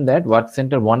 গিভেন দ্যাট ওয়ার্ক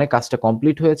সেন্টার 1 এ কাজটা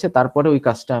কমপ্লিট হয়েছে, তারপরে ওই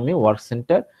কাজটা আমি ওয়ার্ক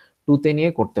সেন্টার 2 তে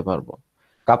নিয়ে করতে পারবো।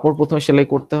 কাপড় প্রথমে সেলাই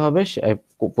করতে হবে,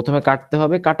 প্রথমে কাটতে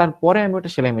হবে, কাটার পরে আমি ওটা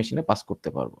সেলাই মেশিনে পাস করতে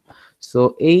পারবো। সো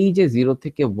এই যে 0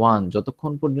 থেকে 1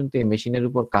 যতক্ষণ পর্যন্ত এই মেশিনের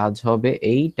উপর কাজ হবে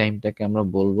এই টাইমটাকে আমরা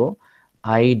বলবো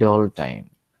আইডল টাইম।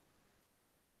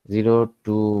 0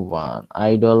 to 1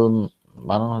 আইডল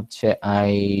মানে হচ্ছে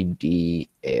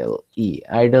IDLE।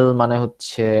 আইডল মানে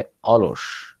হচ্ছে অলস,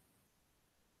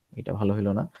 এটা ভালো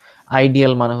হলো না।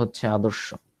 আইডিয়াল মানে হচ্ছে আদর্শ,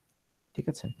 ঠিক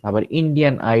আছে? আবার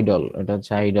ইন্ডিয়ান আইডল, এটা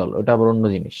হচ্ছে আইডল, ওটা আবার অন্য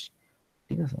জিনিস,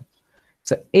 ঠিক আছে?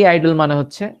 এই আইডল মানে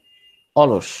হচ্ছে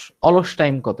অলস। অলস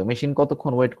টাইম কত, মেশিন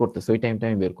কতক্ষণ ওয়েট করতেছে ওই টাইমটা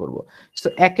আমি বের করবো। তো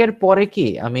একের পরে কি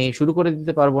আমি শুরু করে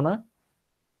দিতে পারবো না?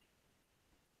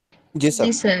 জি স্যার।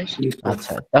 জি স্যার।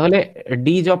 আচ্ছা, তাহলে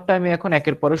ডি জবটা আমি এখন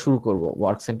একের পরে শুরু করব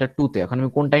ওয়ার্ক সেন্টার 2 তে। এখন আমি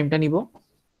কোন টাইমটা নিব?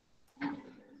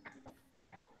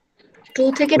 2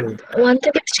 থেকে 1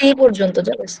 থেকে 3 পর্যন্ত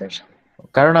যাবে স্যার।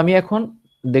 কারণ আমি এখন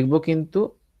দেখব কিন্তু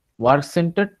ওয়ার্ক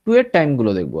সেন্টার 2 এর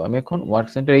টাইমগুলো দেখব। আমি এখন ওয়ার্ক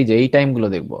সেন্টার এই যে এই টাইমগুলো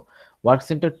দেখব। ওয়ার্ক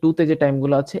সেন্টার 2 তে যে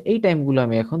টাইমগুলো আছে এই টাইমগুলো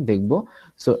আমি এখন দেখব।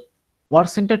 সো ওয়ার্ক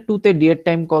সেন্টার 2 তে ডি এর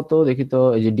টাইম কত দেখি তো,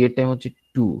 এই যে ডি এর টাইম হচ্ছে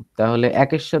 2, তাহলে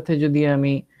একের সাথে যদি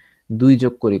আমি 2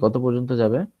 যোগ করি কত পর্যন্ত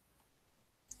যাবে?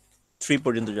 3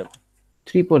 পর্যন্ত যাবে।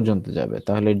 3 পর্যন্ত যাবে,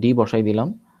 তাহলে ডি বসাই দিলাম।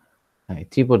 হ্যাঁ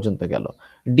 3 পর্যন্ত গেল।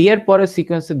 ডি এর পরে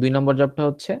সিকোয়েন্সে 2 নম্বর জবটা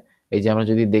হচ্ছে এই যে আমরা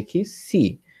যদি দেখি সি,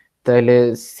 তাহলে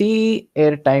সি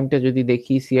এর টাইমটা যদি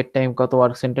দেখি, সি এর টাইম কত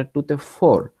ওয়ার্ক সেন্টার 2 তে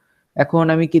 4। এখন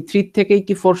আমি কি 3 থেকেই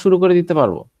কি 4 শুরু করে দিতে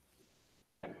পারবো?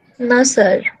 না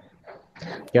স্যার,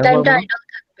 কেন পারবো টাইমটা না? আইডল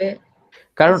থাকবে।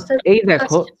 কারণ স্যার এই কাজ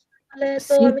দেখো শেষ হলে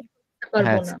তো সি, আমি করতে পারবো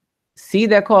হ্যাঁ না। সি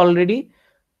দেখো অলরেডি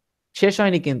শেষ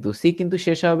হয়নি, কিন্তু সি কিন্তু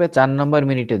শেষ হবে 4 নাম্বার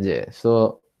মিনিটে যে। সো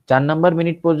 4 নাম্বার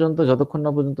মিনিট পর্যন্ত যতক্ষণ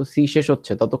না পর্যন্ত সি শেষ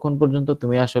হচ্ছে ততক্ষণ পর্যন্ত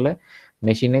তুমি আসলে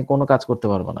মেশিনে কোনো কাজ করতে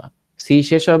পারবে না। সি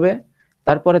শেষ হবে,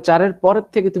 তারপরে 4-এর পরের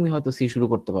থেকে তুমি হয়তো সি শুরু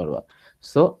করতে পারবা।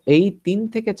 সো এই 3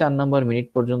 থেকে 4 নাম্বার মিনিট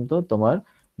পর্যন্ত তোমার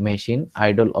মেশিন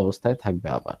আইডল অবস্থায় থাকবে,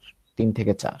 আবার 3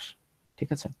 থেকে 4। ঠিক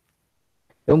আছে?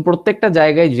 এবং প্রত্যেকটা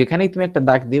জায়গায় যেখানেই তুমি একটা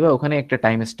দাগ দিবা ওখানে একটা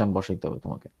টাইম স্ট্যাম্প বসাইতে হবে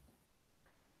তোমাকে।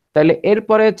 তাহলে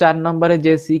এরপরে 4 নম্বরে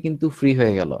যে সি কিন্তু ফ্রি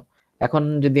হয়ে গেল। এখন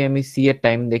যদি আমি সি এর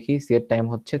টাইম দেখি, সি এর টাইম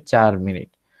হচ্ছে 4 মিনিট,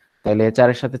 তাহলে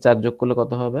 4-এর সাথে 4 যোগ করলে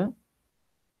কত হবে?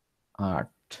 8।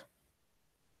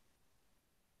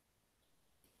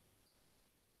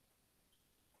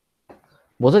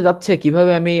 বোঝা যাচ্ছে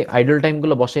কিভাবে আমি আইডল টাইম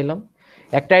গুলো বসাইলাম?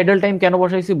 একটা আইডল টাইম কেন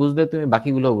বসাইছি বুঝলে তুমি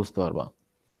বাকিগুলো বুঝতে পারবা।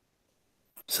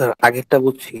 স্যার আগেরটা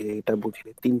বুঝছি, এটা বুঝি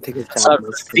 3 থেকে 4 স্যার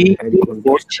সি মাঝখানে 1 ঘন্টা।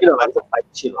 4 ছিল না, 5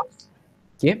 ছিল।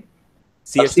 কি?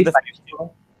 সি এর সি সাথে 5 ছিল।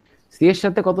 সি এর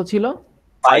সাথে কত ছিল?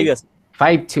 5 আছে।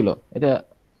 5 ছিল। এটা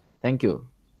থ্যাংক ইউ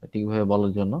ঠিকভাবে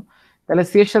বলার জন্য। তাহলে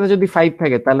সি এর সাথে যদি 5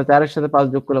 থাকে তাহলে 4-এর সাথে 5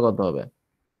 যোগ করলে কত হবে?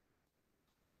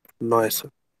 9 স্যার।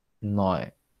 9।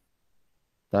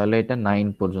 তাহলে এটা 9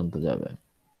 পর্যন্ত যাবে।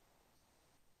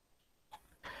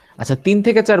 আচ্ছা 3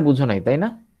 থেকে 4 বুঝো নাই তাই না?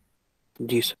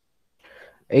 জি স্যার।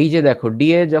 এই যে দেখো ডি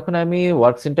এ যখন আমি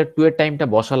ওয়ার্ক সেন্টার 2 এর টাইমটা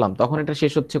বসালাম তখন এটা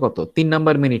শেষ হচ্ছে কত? 3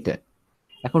 নাম্বার মিনিটে।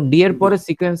 এখন ডি এর পরে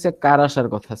সিকোয়েন্সে কার আসার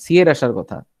কথা? সি এর আসার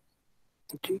কথা।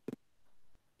 জি।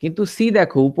 কিন্তু সি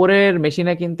দেখো উপরের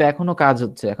মেশিনে কিন্তু এখনো কাজ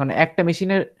হচ্ছে। এখন একটা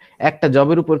মেশিনের একটা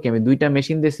জবের উপর কি আমি দুইটা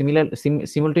মেশিন দিয়ে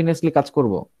সিমুলটেনিয়াসলি কাজ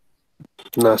করব?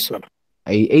 না স্যার।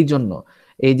 এই জন্য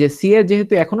এই যে সি এর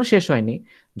যেহেতু এখনো শেষ হয়নি,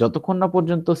 যতক্ষণ না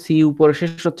পর্যন্ত সি উপরে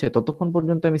শেষ হচ্ছে ততক্ষণ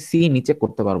পর্যন্ত আমি সি নিচে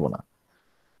করতে পারবো না।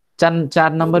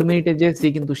 4 নাম্বার মিনিটে যে সি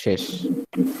কিন্তু শেষ।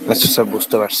 আচ্ছা স্যার,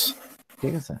 বুঝতে পারছি।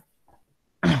 ঠিক আছে?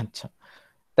 আচ্ছা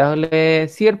তাহলে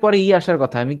সি এর পরে ই আসার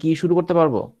কথা, আমি কি শুরু করতে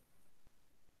পারবো?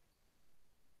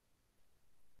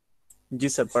 জি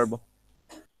স্যার পারবো।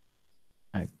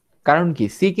 হ্যাঁ, কারণ কি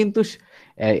সি কিন্তু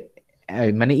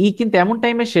মানে ই কিন্তু এমন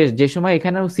টাইমে শেষ যে সময়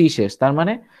এখানেও সি শেষ, তার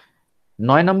মানে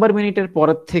 9 নাম্বার মিনিটের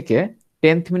পরের থেকে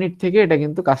 10th মিনিট থেকে এটা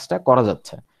কিন্তু কাজটা করা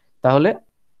যাচ্ছে। তাহলে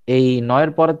এই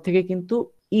 9-এর পরের থেকে কিন্তু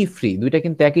ই ফ্রি, দুইটা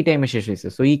কিন্তু একই টাইমে শেষ হয়েছে,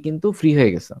 সো ই কিন্তু ফ্রি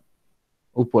হয়ে গেছে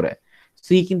উপরে।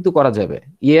 সি কিন্তু করা যাবে।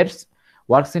 ইয়ের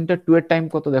ওয়ার্ক সেন্টার 2 এর টাইম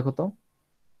কত দেখো তো?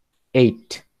 8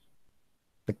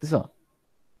 দেখতেছো?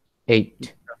 8।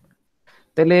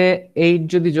 তাহলে 8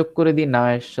 যদি যোগ করে দিই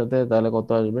 9-এর সাথে তাহলে কত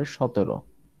আসবে? 17।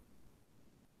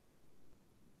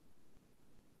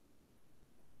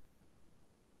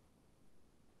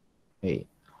 এই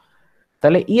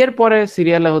তাহলে ই এর পরে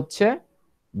সিরিয়ালে হচ্ছে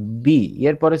বি,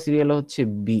 এর পরে সিরিয়ালে হচ্ছে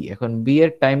বি। এখন বি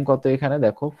এর টাইম কত এখানে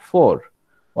দেখো? 4।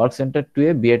 ওয়ার্ক সেন্টার 2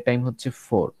 এ বি এর টাইম হচ্ছে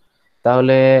 4।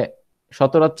 তাহলে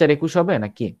 17 আর 4 21 হবে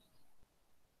নাকি?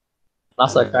 না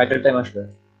স্যার, টাইটেল টাইম আসবে।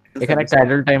 এখানে একটা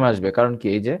আইডল টাইম আসবে, কারণ কি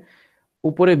এই যে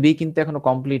উপরে বি কিন্তু এখনো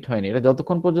কমপ্লিট হয়নি, এটা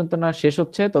যতক্ষণ পর্যন্ত না শেষ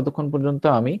হচ্ছে ততক্ষণ পর্যন্ত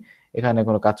আমি এখানে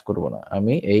কোনো কাজ করব না।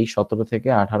 আমি এই 17 থেকে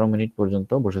 18 মিনিট পর্যন্ত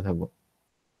বসে থাকবো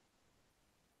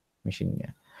মেশিন নিয়ে।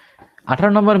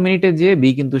 18 নম্বর মিনিটে যে বি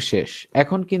কিন্তু শেষ।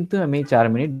 এখন কিন্তু আমি 4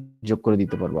 মিনিট যোগ করে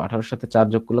দিতে পারবো। 18-এর সাথে 4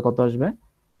 যোগ করলে কত আসবে?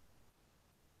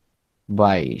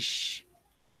 22।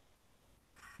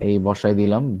 এই বসাই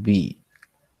দিলাম বি।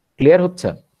 ক্লিয়ার হচ্ছে?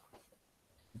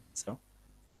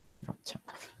 আচ্ছা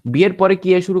বি এর পরে কি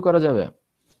এ শুরু করা যাবে?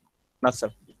 না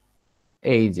স্যার।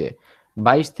 এই যে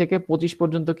 22 থেকে 25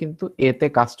 পর্যন্ত কিন্তু এতে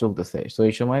কাজ চলতেছে, সো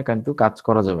এই সময় কিন্তু কাজ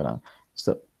করা যাবে না।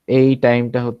 সো এই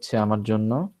টাইমটা হচ্ছে আমার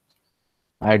জন্য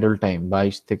আইডল টাইম।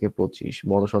 22 থেকে 25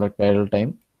 বড় সড় একটা আইডল টাইম।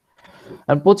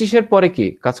 আর 25-এর পরে কি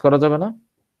কাজ করা যাবে না,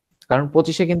 কারণ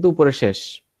 25-এ কিন্তু উপরে শেষ,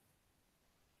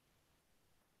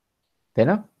 তাই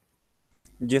না?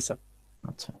 জি স্যার।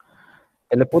 আচ্ছা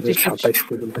তাহলে 25 27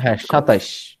 পর্যন্ত। হ্যাঁ 27,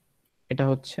 এটা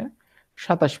হচ্ছে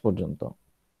 27 পর্যন্ত।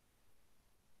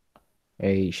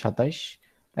 এই 27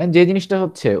 যে জিনিসটা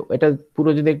হচ্ছে এটা পুরো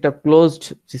যদি একটা ক্লোজড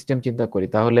সিস্টেম চিন্তা করি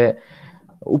তাহলে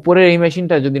উপরের এই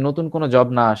মেশিনটা যদি নতুন কোনো জব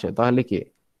না আসে তাহলে কি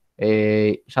এই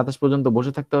 27 পর্যন্ত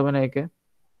বসে থাকতে হবে না একে?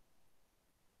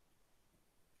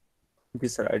 জি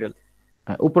স্যার, আইডল।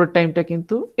 উপরের টাইমটা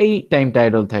কিন্তু এই টাইমটা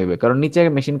আইডল থাকবে, কারণ নিচে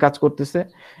মেশিন কাজ করতেছে,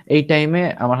 এই টাইমে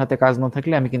আমার হাতে কাজ না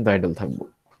থাকলে আমি কিন্তু আইডল থাকবো।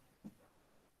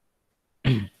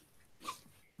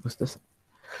 বুঝতেছ?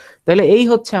 তাহলে এই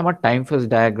হচ্ছে আমার টাইম ফেজ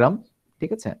ডায়াগ্রাম,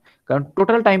 ঠিক আছে? কারণ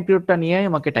টোটাল টাইম পিরিয়ডটা নিয়ে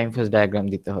আমাকে টাইম ফেজ ডায়াগ্রাম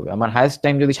দিতে হবে। আমার হাইয়েস্ট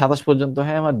টাইম যদি 27 পর্যন্ত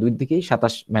হয়, আমার দুই দিকেই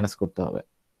 27 ম্যানেজ করতে হবে।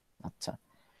 আচ্ছা,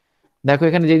 দেখো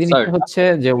এখানে যে স্যার, জিনিসটা হচ্ছে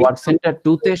যে ওয়ার্ক সেন্টার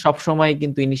 2 তে সবসময়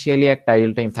কিন্তু ইনিশিয়ালি একটা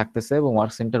আইডল টাইম থাকতেছে, এবং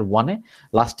ওয়ার্ক সেন্টার 1 এ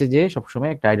লাস্টে যে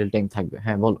সবসময় একটা আইডল টাইম থাকবে।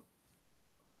 হ্যাঁ বলো।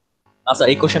 আচ্ছা,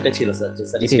 এই কোশ্চেনটা ছিল স্যার, যে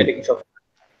স্যার এটাই, স্ট্যাটিক সব।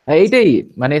 এইটাই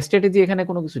মানে স্ট্র্যাটেজি, এখানে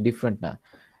কোনো কিছু ডিফারেন্ট না।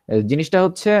 জিনিসটা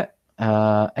হচ্ছে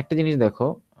একটা জিনিস দেখো,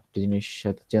 একটা জিনিস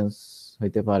চেঞ্জ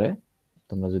হইতে পারে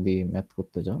তোমরা যদি ম্যাথ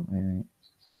করতে যাও।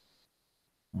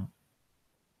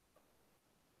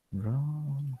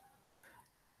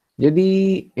 যদি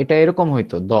এটা এরকম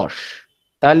হইতো 10,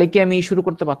 তাহলে কি আমি শুরু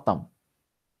করতে পারতাম?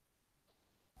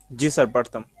 জি স্যার,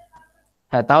 পারতাম।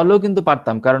 হ্যাঁ, তাহলেও কিন্তু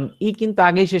পারতাম, কারণ কিন্তু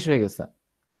আগেই শেষ হয়ে গেছে।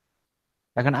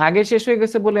 এখন আগে শেষ হয়ে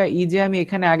গেছে বলে যে আমি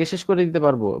এখানে আগে শেষ করে দিতে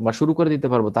পারবো বা শুরু করে দিতে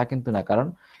পারবো তা কিন্তু না, কারণ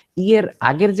এর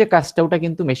আগের যে কাজটা ওটা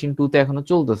কিন্তু মেশিন 2 তে এখনো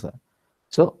চলতেছে।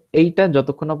 সো এইটা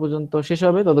যতক্ষণ না পর্যন্ত শেষ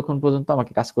হবে ততক্ষণ পর্যন্ত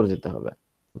আমাকে কাজ করে যেতে হবে।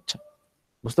 বুঝছো?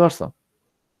 বুঝতে পারছো?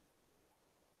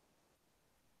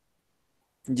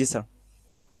 জি স্যার।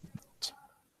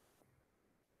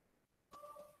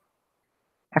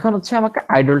 এখন হচ্ছে আমাকে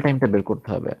আইডল টাইমটা বের করতে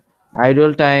হবে।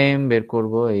 আইডল টাইম বের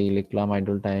করব, এই লিখলাম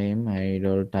idol time.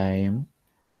 Idol time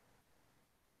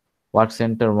work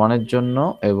centre 1 এর জন্য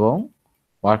এবং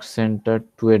ওয়ার্ক সেন্টার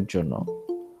 2 এর জন্য।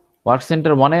 ওয়ার্ক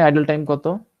সেন্টার 1 এ আইডল টাইম কত?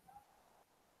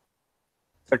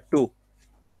 স্যার 2।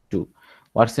 2।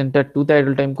 ওয়ার্ক সেন্টার 2 তে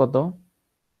আইডল টাইম কত?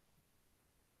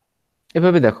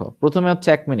 এভাবে দেখো, প্রথমে হচ্ছে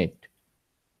 1 মিনিট,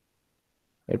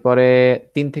 এরপরে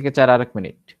 3 থেকে 4 আরেক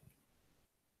মিনিট,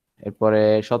 এরপরে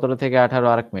 17 থেকে 18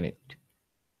 আরেক মিনিট,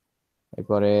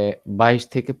 এরপরে 22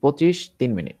 থেকে 25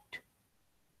 3 মিনিট।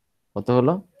 কত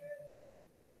হলো?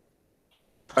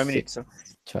 6 মিনিট স্যার।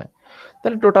 6।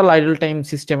 তাহলে টোটাল আইডল টাইম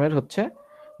সিস্টেমের হচ্ছে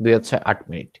 8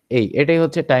 মিনিট। এটাই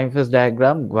হচ্ছে টাইম ফেজ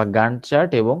ডায়াগ্রাম বা গান্ট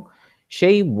চার্ট, এবং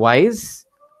সেই ওয়াইজ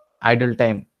আইডল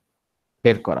টাইম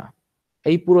বের করা।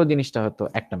 এই পুরো জিনিসটা হতো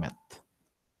একটা ম্যাথ,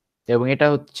 এবং এটা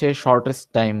হচ্ছে শর্টেস্ট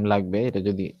টাইম লাগবে এটা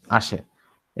যদি আসে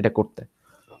এটা করতে,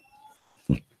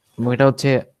 এবং এটা হচ্ছে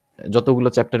যতগুলো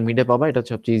চ্যাপ্টার মিডে পাবা এটা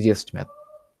হচ্ছে সবচেয়ে ইজিয়েস্ট ম্যাথ,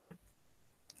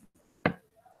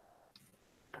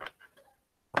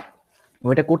 এবং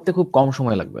এটা করতে খুব কম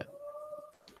সময় লাগবে।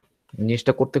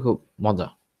 জিনিসটা করতে খুব মজা।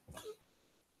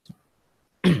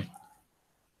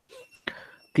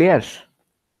 ক্লিয়ার?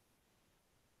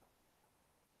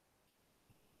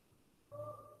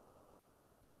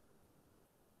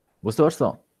 বুঝতে পারছো?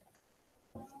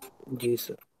 জি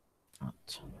স্যার।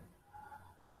 আচ্ছা,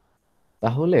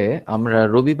 তাহলে আমরা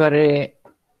রবিবারে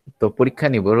তো পরীক্ষা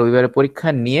নিব। রবিবারে পরীক্ষা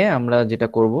নিয়ে আমরা যেটা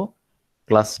করব,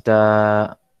 ক্লাসটা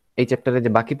এই চ্যাপ্টারে যে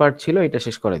বাকি পার্ট ছিল এটা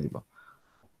শেষ করে দিব।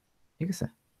 ঠিক আছে,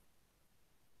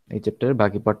 এই চ্যাপ্টারের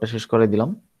বাকি পার্টটা শেষ করে দিলাম।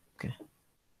 ওকে,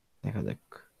 দেখা যাক।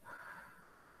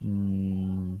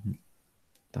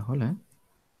 তাহলে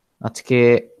আজকে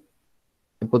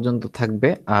এ পর্যন্ত থাকবে,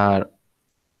 আর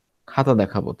খাতা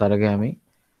দেখাবো তার আগে আমি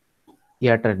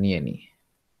ইয়াটা নিয়ে নিই,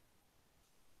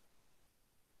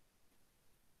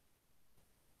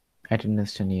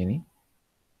 অ্যাটেন্ডেন্সটা নিয়ে নিই।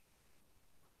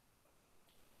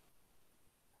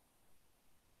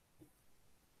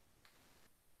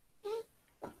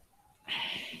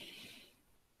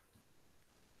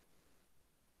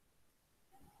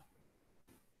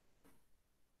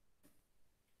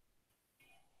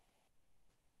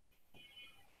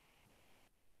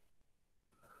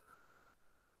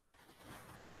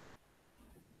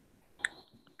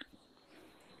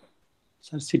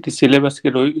 স্যার সিটি সিলেবাস কি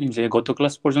যে গত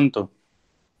ক্লাস পর্যন্ত?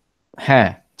 হ্যাঁ,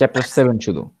 চ্যাপ্টার 7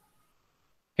 শুধু,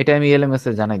 এটা আমি এলএমএস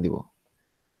এ জানাই দিব।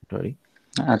 Sorry,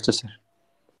 আচ্ছা স্যার।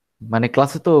 মানে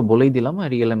ক্লাসে তো বলেই দিলাম,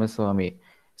 আর এলএমএস ও আমি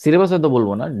সিলেবাসে তো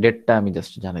বলবো না, ডেটটা আমি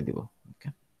জাস্ট জানাই দিব। ওকে,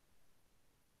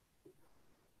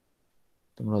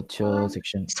 তোমরা হচ্ছে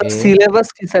সেকশন এ সিলেবাস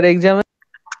কি স্যার এক্সামে?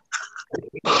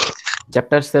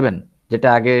 চ্যাপ্টার 7, যেটা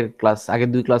আগের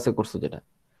 2 ক্লাসে করছো, যেটা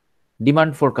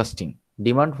ডিমান্ড ফোরকাস্টিং।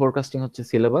 ডিমান্ড ফোরকাস্টিং হচ্ছে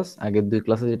সিলেবাস, আগের 2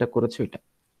 ক্লাসে যেটা করেছো এটা।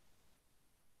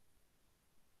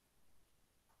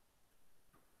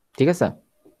 ঠিক আছে?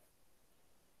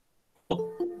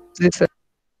 জি স্যার।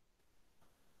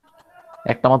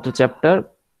 একটা মাত্র চ্যাপ্টার,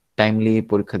 টাইমলি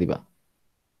পরীক্ষা দিবা।